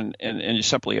with you, and you're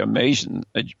simply an amazing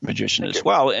magician as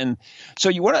well. And so,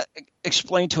 you want to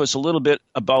explain to us a little bit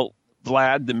about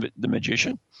Vlad, the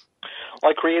magician?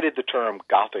 Well, I created the term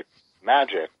Gothic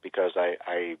magic because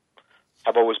I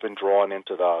have always been drawn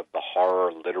into the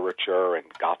horror literature and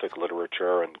Gothic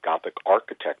literature and Gothic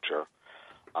architecture.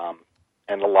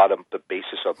 And a lot of the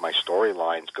basis of my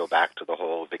storylines go back to the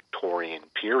whole Victorian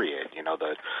period,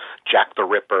 the Jack the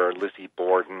Ripper, Lizzie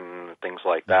Borden, things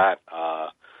like that.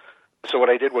 So what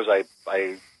I did was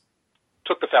I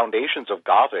took the foundations of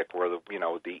Gothic, where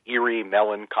the eerie,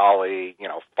 melancholy,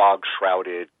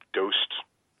 fog-shrouded,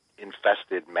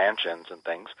 ghost-infested mansions and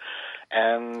things,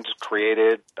 and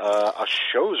created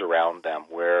shows around them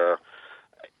where,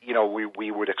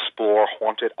 we would explore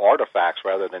haunted artifacts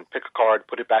rather than pick a card,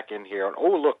 put it back in here, and,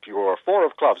 oh, look, your 4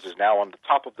 of clubs is now on the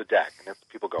top of the deck. And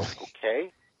people go,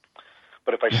 okay.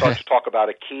 But if I start to talk about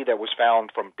a key that was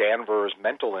found from Danvers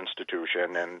Mental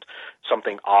Institution and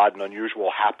something odd and unusual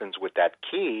happens with that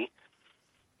key,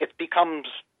 it becomes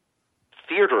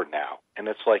theater now. And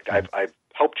it's like I've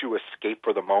helped you escape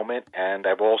for the moment, and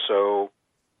I've also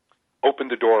opened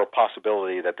the door of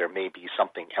possibility that there may be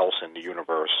something else in the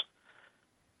universe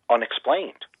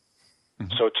unexplained.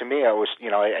 So to me, I was,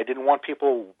 I didn't want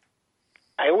people.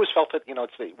 I always felt that,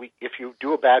 if you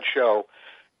do a bad show,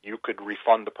 you could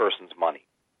refund the person's money,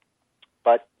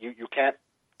 but you can't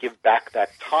give back that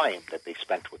time that they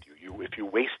spent with you. If you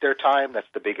waste their time,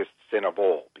 that's the biggest sin of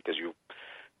all, because you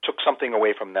took something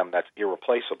away from them that's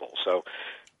irreplaceable. So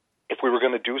if we were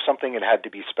going to do something, it had to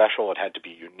be special, it had to be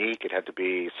unique, it had to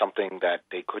be something that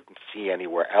they couldn't see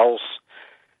anywhere else.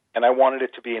 And I wanted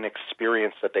it to be an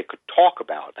experience that they could talk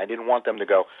about. I didn't want them to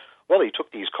go, well, he took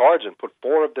these cards and put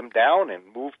 4 of them down and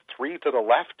moved 3 to the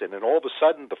left, and then all of a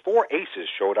sudden the 4 aces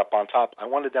showed up on top. I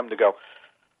wanted them to go,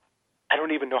 I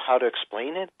don't even know how to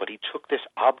explain it, but he took this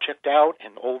object out,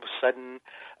 and all of a sudden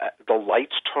the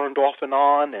lights turned off and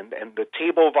on, and the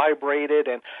table vibrated,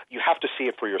 and you have to see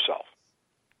it for yourself.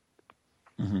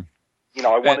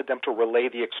 I wanted them to relay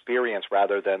the experience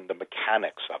rather than the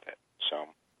mechanics of it. So.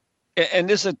 And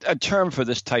there's a term for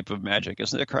this type of magic,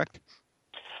 isn't it correct?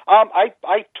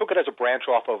 I took it as a branch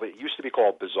off of it. It used to be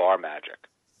called bizarre magic.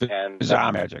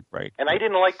 Bizarre magic, right. And I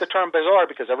didn't like the term bizarre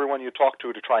because everyone you talk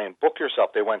to try and book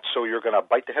yourself, they went, so you're going to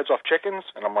bite the heads off chickens?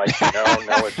 And I'm like, no,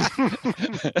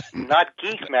 it's not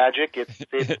geek magic,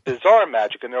 it's bizarre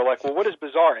magic. And they're like, well, what is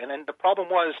bizarre? And then the problem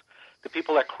was the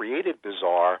people that created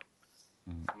bizarre,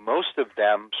 most of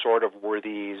them sort of were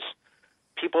these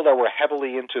people that were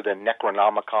heavily into the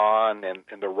Necronomicon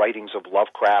and the writings of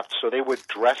Lovecraft, so they would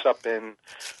dress up in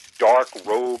dark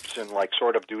robes and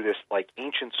sort of do this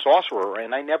ancient sorcerer,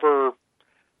 and I never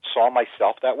saw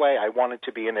myself that way. I wanted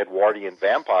to be an Edwardian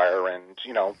vampire and,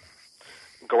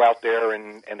 go out there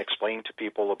and explain to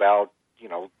people about,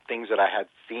 things that I had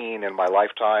seen in my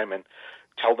lifetime and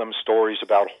tell them stories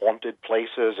about haunted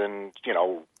places and,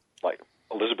 like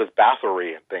Elizabeth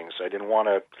Bathory and things. I didn't want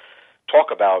to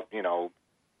talk about,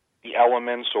 the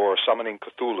elements or summoning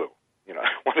Cthulhu. I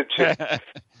wanted to.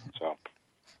 So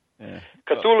yeah.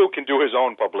 Cthulhu can do his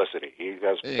own publicity. He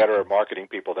has better marketing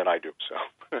people than I do.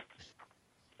 So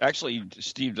actually,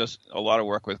 Steve does a lot of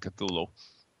work with Cthulhu.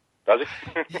 Does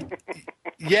he?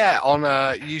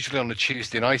 Yeah, usually on a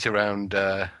Tuesday night around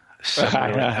 7.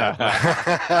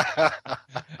 I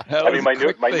mean,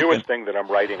 my newest thing that I'm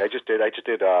writing, I just did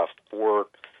 4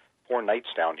 nights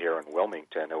down here in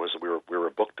Wilmington. We were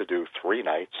booked to do 3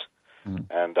 nights,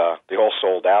 and they all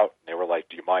sold out. And they were like,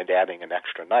 "Do you mind adding an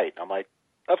extra night?" I'm like,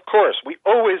 "Of course. We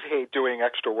always hate doing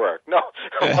extra work." No,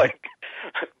 I'm like,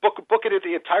 book it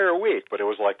the entire week. But it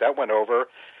was like that went over.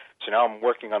 So now I'm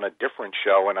working on a different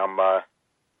show, and I'm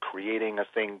creating a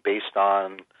thing based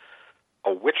on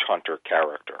a witch hunter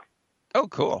character. Oh,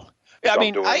 cool. Yeah, I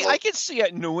mean, I can see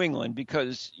it in New England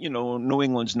because, New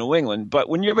England's New England. But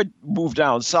when you ever moved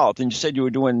down south and you said you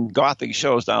were doing Gothic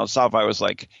shows down south, I was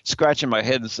like scratching my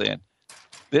head and saying,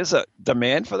 there's a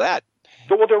demand for that.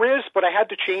 Well, there is, but I had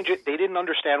to change it. They didn't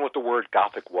understand what the word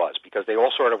Gothic was because they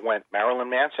all sort of went Marilyn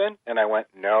Manson, and I went,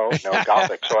 no,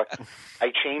 Gothic. So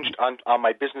I changed on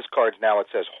my business cards now. It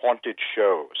says haunted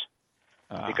shows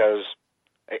because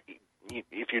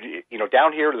if you know,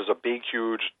 down here, there's a big,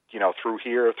 huge, you know, through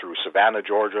Savannah,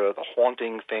 Georgia, the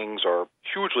haunting things are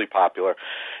hugely popular.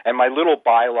 And my little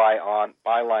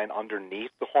byline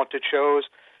underneath the haunted shows,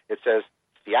 it says,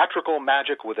 theatrical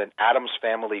magic with an Addams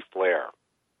Family flair.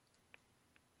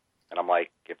 And I'm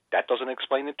like, if that doesn't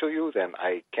explain it to you, then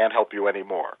I can't help you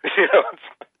anymore. You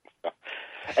know?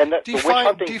 And do you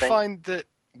find that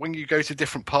when you go to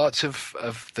different parts of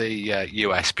the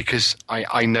US, because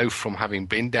I know from having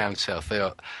been down south, they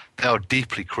are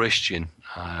deeply Christian.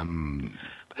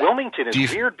 Wilmington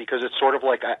is weird because it's sort of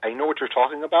like, I know what you're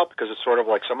talking about, because it's sort of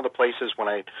like some of the places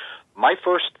my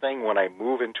first thing when I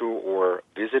move into or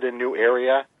visit a new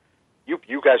area,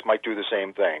 you guys might do the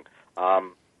same thing.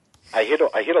 I hit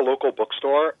a local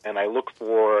bookstore and I look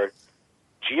for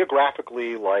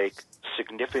geographically like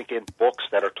significant books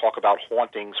that talk about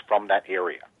hauntings from that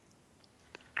area.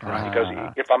 Because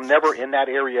if I'm never in that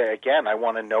area again, I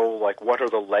want to know like what are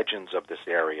the legends of this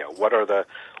area? What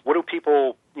do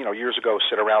people, you know, years ago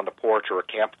sit around a porch or a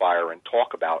campfire and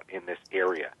talk about in this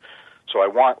area? So I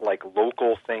want like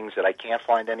local things that I can't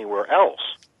find anywhere else.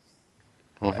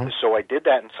 Mm-hmm. So I did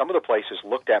that, and some of the places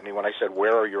looked at me when I said,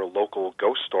 "Where are your local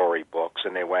ghost story books?"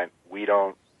 And they went, "We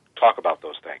don't talk about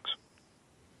those things."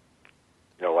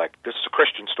 You know, like, this is a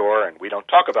Christian store, and we don't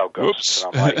talk about ghosts. Oops.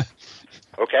 And I'm like,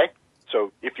 okay,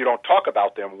 so if you don't talk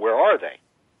about them, where are they?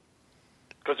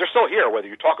 Because they're still here, whether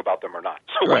you talk about them or not.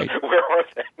 So right. Where are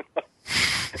they?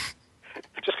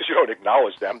 Just because you don't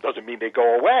acknowledge them doesn't mean they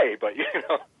go away, but, you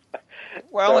know.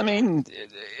 Well, I mean,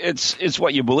 it's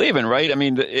what you believe in, right? I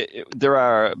mean, there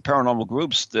are paranormal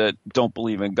groups that don't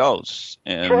believe in ghosts,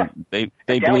 and sure. they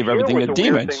believe everything are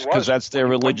demons because that's their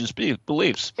religious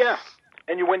beliefs. Yeah,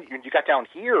 and when you got down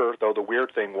here, though, the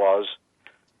weird thing was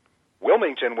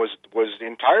Wilmington was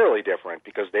entirely different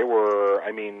because there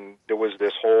was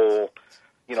this whole,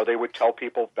 you know, they would tell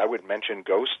people, I would mention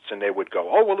ghosts, and they would go,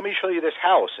 "Oh, well, let me show you this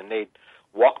house," and they'd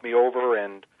walk me over,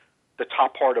 and the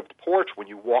top part of the porch, when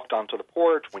you walked onto the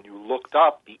porch, when you looked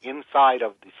up, the inside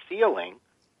of the ceiling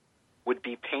would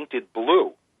be painted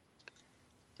blue.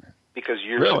 Because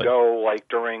years ago, like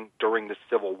during the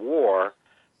Civil War,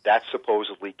 that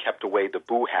supposedly kept away the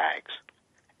boo hags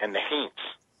and the haints.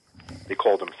 They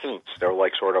called them haints. They're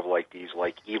like sort of like these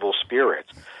like evil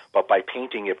spirits. But by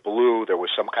painting it blue, there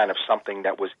was some kind of something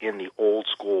that was in the old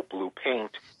school blue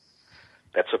paint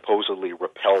that supposedly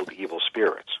repelled evil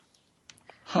spirits.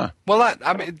 Huh. Well,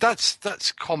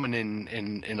 that's common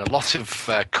in a lot of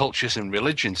cultures and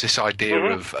religions. This idea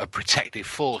of a protective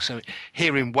force. I mean,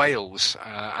 here in Wales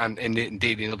and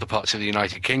indeed in other parts of the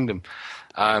United Kingdom,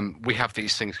 we have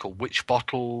these things called witch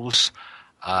bottles,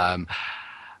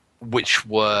 which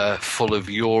were full of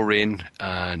urine,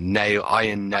 iron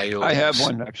nails. I have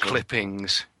one, actually.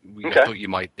 Clippings. I thought you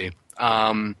might do.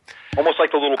 Almost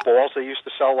like the little balls they used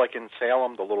to sell, like in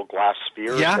Salem, the little glass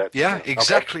spheres.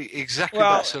 Exactly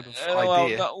that sort of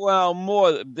idea.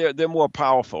 Well, they're more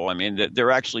powerful. I mean,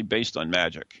 they're actually based on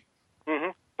magic.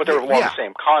 Mm-hmm. But they're along the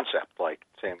same concept, like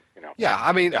same, you know. Yeah,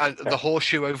 I mean, the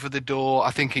horseshoe over the door.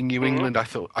 I think in New England, I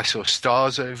thought I saw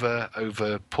stars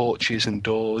over porches and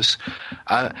doors.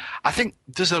 I think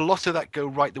does a lot of that go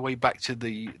right the way back to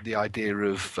the idea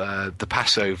of the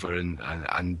Passover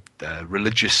and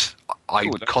religious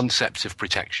concepts of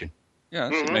protection. Yeah,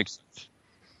 that makes sense.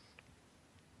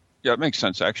 Yeah, it makes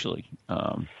sense actually.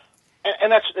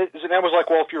 And that was like,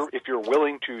 well, if you're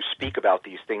willing to speak about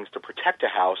these things to protect a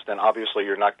house, then obviously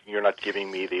you're not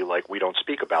giving me the like we don't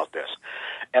speak about this.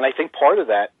 And I think part of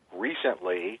that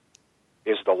recently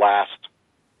is the last.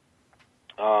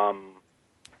 I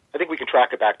think we can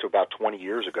track it back to about 20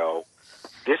 years ago.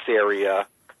 This area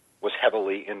was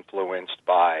heavily influenced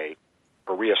by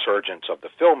a resurgence of the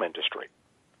film industry.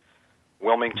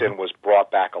 Wilmington was brought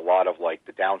back. A lot of like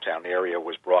the downtown area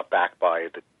was brought back by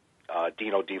the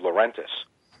Dino De Laurentiis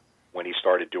when he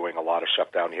started doing a lot of stuff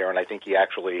down here, and I think he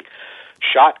actually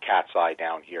shot Cat's Eye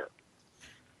down here.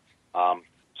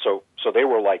 So they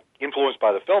were like influenced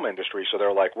by the film industry. So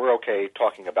they're like, we're okay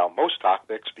talking about most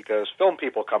topics because film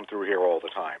people come through here all the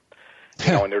time.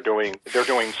 You know, and they're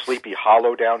doing Sleepy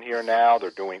Hollow down here now.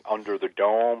 They're doing Under the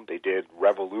Dome. They did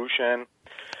Revolution.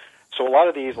 So a lot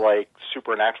of these like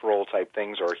supernatural type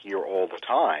things are here all the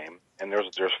time, and there's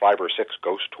 5 or 6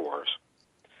 ghost tours.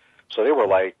 So they were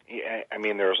like, I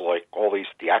mean, there's like all these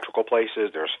theatrical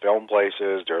places, there's film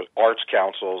places, there's arts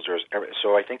councils,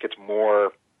 so I think it's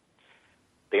more,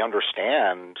 they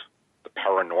understand the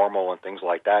paranormal and things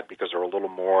like that because they're a little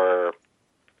more,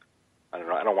 I don't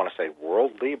know, I don't want to say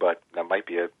worldly, but that might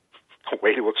be a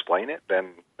way to explain it than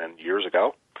years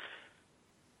ago.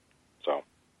 So.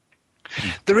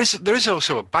 There is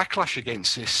also a backlash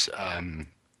against this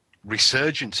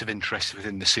resurgence of interest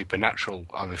within the supernatural.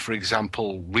 I mean, for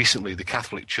example, recently the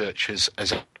Catholic Church has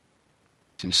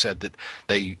said that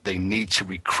they need to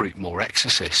recruit more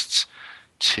exorcists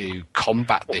to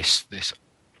combat this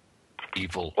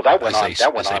evil. Well, that went on.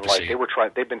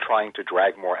 Like they've been trying to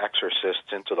drag more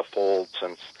exorcists into the fold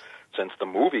since the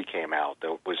movie came out.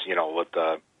 There was, with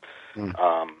the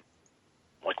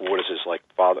like, what is his, like,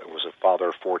 Father? Was it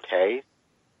Father Forte?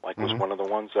 Like, was one of the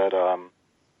ones that I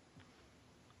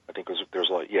think there's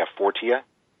like, Fortea.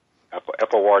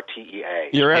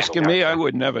 F-O-R-T-E-A. You're asking me? I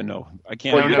would never know. I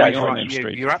can't get my own name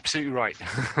straight. You're absolutely right.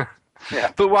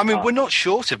 Yeah. But I mean, we're not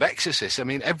short of exorcists. I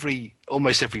mean,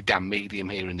 almost every damn medium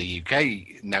here in the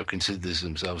UK now considers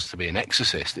themselves to be an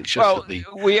exorcist. It's just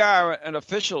we are an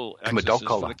official exorcist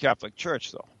for the Catholic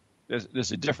Church, though.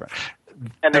 There's a difference.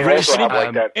 And they also have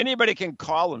like that. Anybody can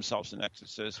call themselves an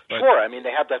exorcist. But sure, I mean, they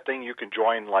have that thing you can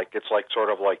join. Like, it's like sort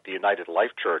of like the United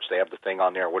Life Church. They have the thing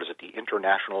on there. What is it? The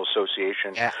International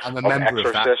Association. Yeah, I'm a member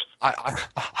Exorcists. of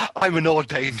that. I'm an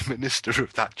ordained minister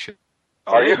of that church.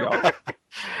 Are you?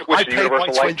 Which, the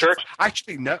Universal Life Church?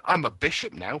 Actually, no. I'm a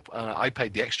bishop now. I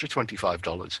paid the extra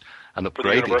 $25 and upgraded. For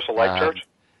the Universal Life Church.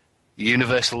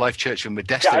 Universal Life Church in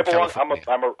Modesto, yeah, I belong. California.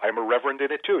 I'm a reverend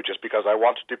in it too, just because I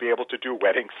wanted to be able to do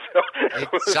weddings. So.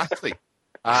 Exactly.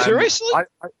 Seriously?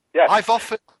 Yes. I've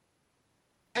offered.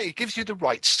 Hey, it gives you the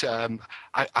rights. I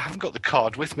haven't got the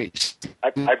card with me.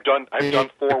 I've done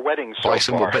 4 weddings so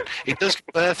far. But it does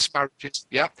births, marriages.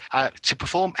 Yeah, to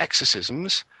perform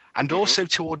exorcisms and also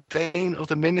to ordain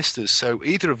other ministers. So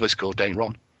either of us could ordain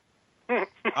Ron.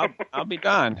 I'll be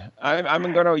darned.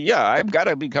 I'm gonna. Yeah, I've got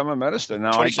to become a minister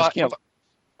now. I just can't.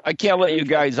 I can't let you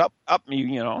guys up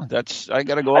me. I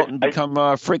got to go out and become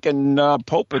a freaking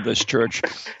pope of this church.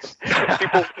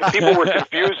 People were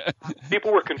confused.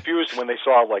 People were confused when they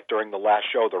saw, like, during the last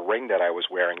show, the ring that I was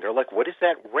wearing. They're like, "What is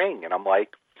that ring?" And I'm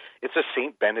like, "It's a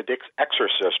Saint Benedict's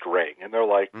exorcist ring." And they're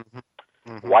like,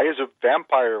 "Why is a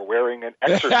vampire wearing an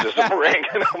exorcism ring?"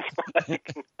 And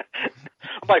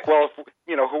I'm like, well,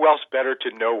 who else better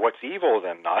to know what's evil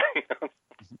than I?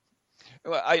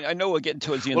 Well, I know we're getting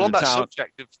towards the end of the town. Well, on that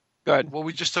subject of, go ahead. Well,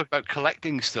 we just talked about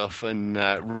collecting stuff, and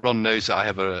Ron knows that I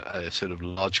have a sort of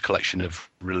large collection of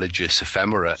religious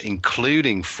ephemera,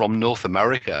 including from North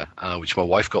America, which my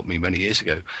wife got me many years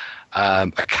ago,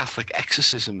 a Catholic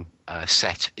exorcism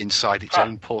set inside its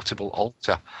own portable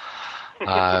altar.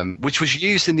 Which was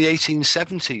used in the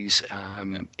 1870s.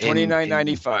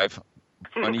 $29.95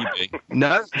 on eBay.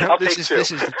 No, this is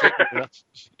the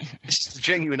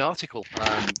genuine article.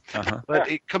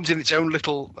 But it comes in its own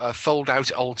little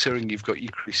fold-out altar, and you've got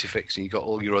your crucifix, and you've got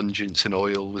all your unguents and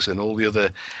oils and all the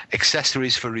other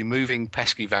accessories for removing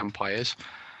pesky vampires.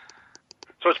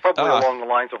 So it's probably along the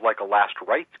lines of like a Last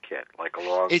Rites kit,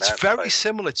 It's very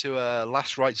similar to a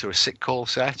Last Rites or a Sick Call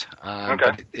set.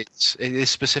 But it is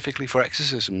specifically for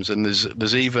exorcisms, and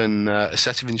there's even a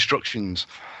set of instructions.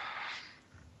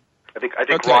 I think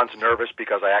Ron's nervous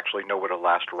because I actually know what a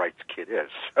Last Rites kit is.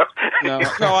 No,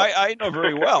 I know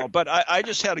very well, but I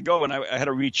just had to go and I had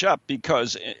to reach up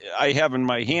because I have in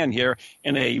my hand here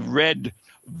in a red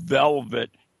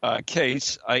velvet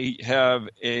case. I have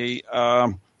a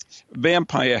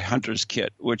Vampire Hunter's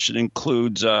Kit, which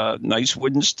includes nice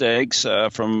wooden stakes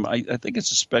from I think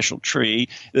it's a special tree.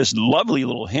 This lovely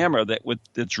little hammer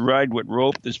that's ried with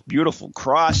rope. This beautiful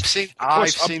cross. I've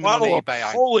seen them on eBay.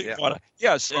 Holy water!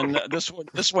 Yes, and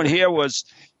this one here was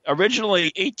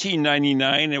originally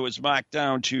 $18.99. It was marked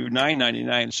down to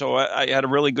 $9.99. So I had a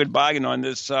really good bargain on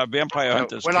this Vampire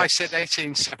Hunter's When Kit. I said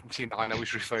 1879, I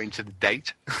was referring to the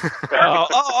date. Okay.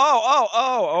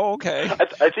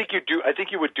 I think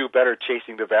you would do better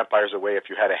chasing the vampires away if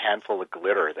you had a handful of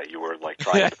glitter that you were like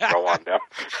trying to throw on them.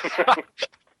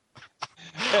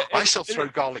 I still throw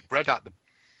garlic bread at them.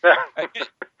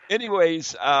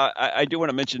 Anyways, I do want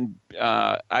to mention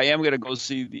I am going to go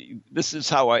see this is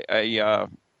how I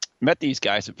met these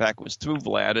guys. In fact, was through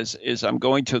Vlad. Is I'm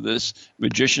going to this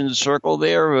magician's circle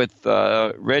there with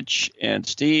Rich and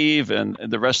Steve and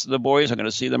the rest of the boys. I'm going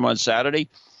to see them on Saturday.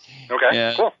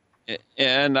 Okay, cool.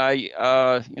 And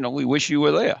we wish you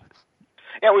were there.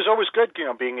 Yeah, it was always good,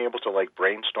 being able to like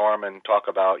brainstorm and talk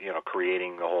about,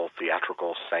 creating the whole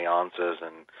theatrical seances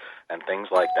and things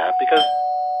like that, because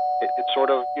it sort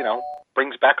of,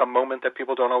 brings back a moment that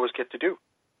people don't always get to do.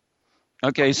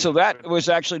 Okay, so that was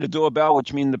actually the doorbell,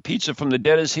 which means the pizza from the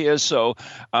dead is here. So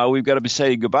we've got to be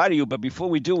saying goodbye to you. But before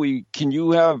we do, do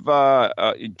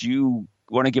you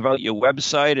want to give out your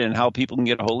website and how people can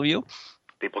get a hold of you?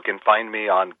 People can find me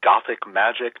on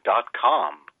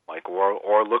gothicmagic.com,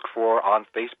 or look for on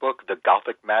Facebook, The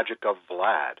Gothic Magic of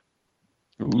Vlad.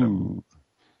 Ooh.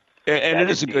 And it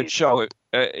is a good show.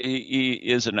 He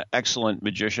is an excellent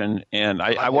magician, and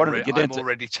I wanted to get into. I'm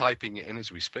already typing it in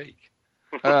as we speak.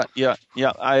 Yeah.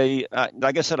 I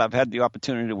like I said, I've had the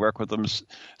opportunity to work with him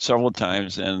several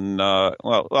times, and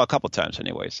well, a couple of times,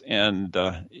 anyways. And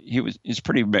he's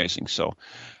pretty amazing. So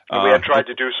we had tried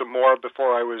to do some more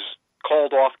before I was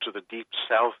called off to the deep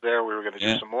south. There, we were going to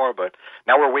do some more, but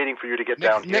now we're waiting for you to get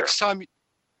down here. Next time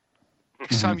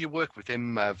you work with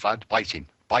him, Vlad, bite him.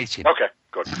 Okay,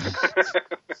 good.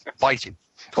 Bite him.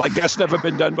 Like that's never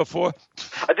been done before.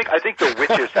 I think the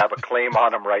witches have a claim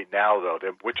on him right now, though.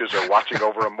 The witches are watching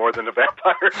over him more than the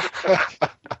vampires.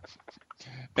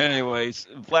 Anyways,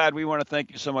 Vlad, we want to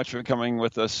thank you so much for coming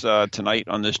with us tonight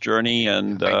on this journey,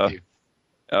 and thank you.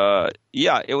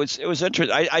 yeah, it was interesting.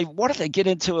 I wanted to get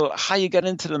into how you got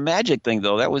into the magic thing,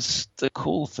 though. That was the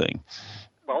cool thing.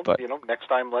 Well, next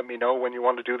time let me know when you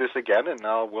want to do this again, and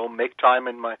we'll make time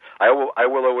in my. I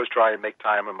will always try and make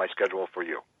time in my schedule for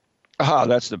you. Ah,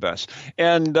 that's the best.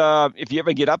 And if you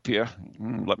ever get up here,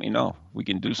 let me know. We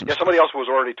can do some. Yeah, somebody else was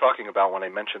already talking about when I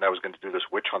mentioned I was going to do this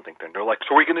witch hunting thing. They're like,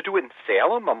 "So are we going to do it in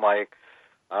Salem?" I'm like,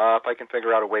 if I can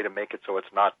figure out a way to make it so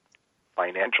it's not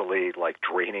financially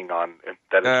draining on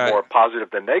that it's more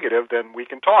positive than negative, then we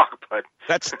can talk. But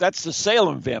that's the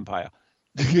Salem vampire.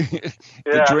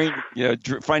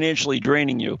 Financially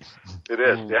draining you. It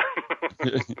is, yeah.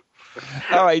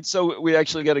 All right, so we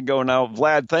actually got to go now.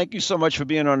 Vlad, thank you so much for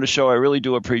being on the show. I really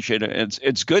do appreciate it.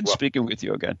 It's good speaking with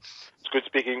you again. It's good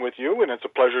speaking with you, and it's a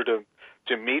pleasure to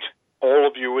meet all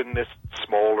of you in this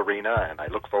small arena, and I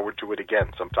look forward to it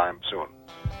again sometime soon.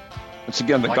 Once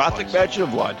again, the Likewise. Gothic Magic of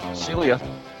Vlad. Celia.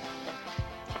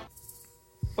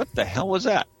 What the hell was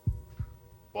that?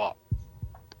 What?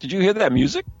 Did you hear that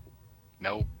music?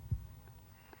 No.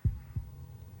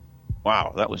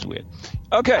 Wow, that was weird.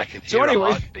 Okay, I can so hear anyway,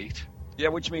 a heartbeat. yeah,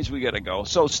 which means we got to go.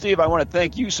 So, Steve, I want to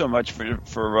thank you so much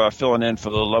for filling in for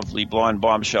the lovely blonde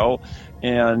bombshell,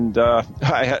 and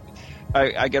I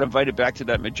got invited back to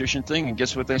that magician thing, and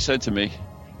guess what they said to me?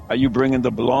 Are you bringing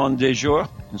the blonde de jour?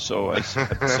 And so I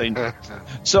had to say.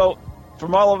 So,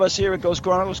 from all of us here at Ghost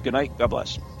Chronicles, good night. God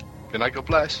bless. Good night. God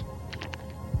bless.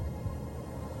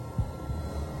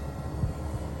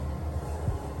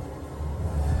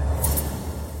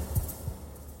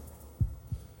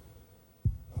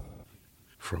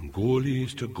 From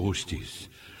ghoulies to ghosties,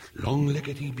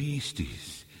 long-leggedy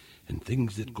beasties, and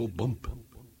things that go bump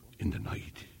in the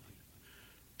night.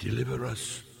 Deliver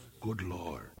us, good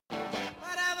Lord.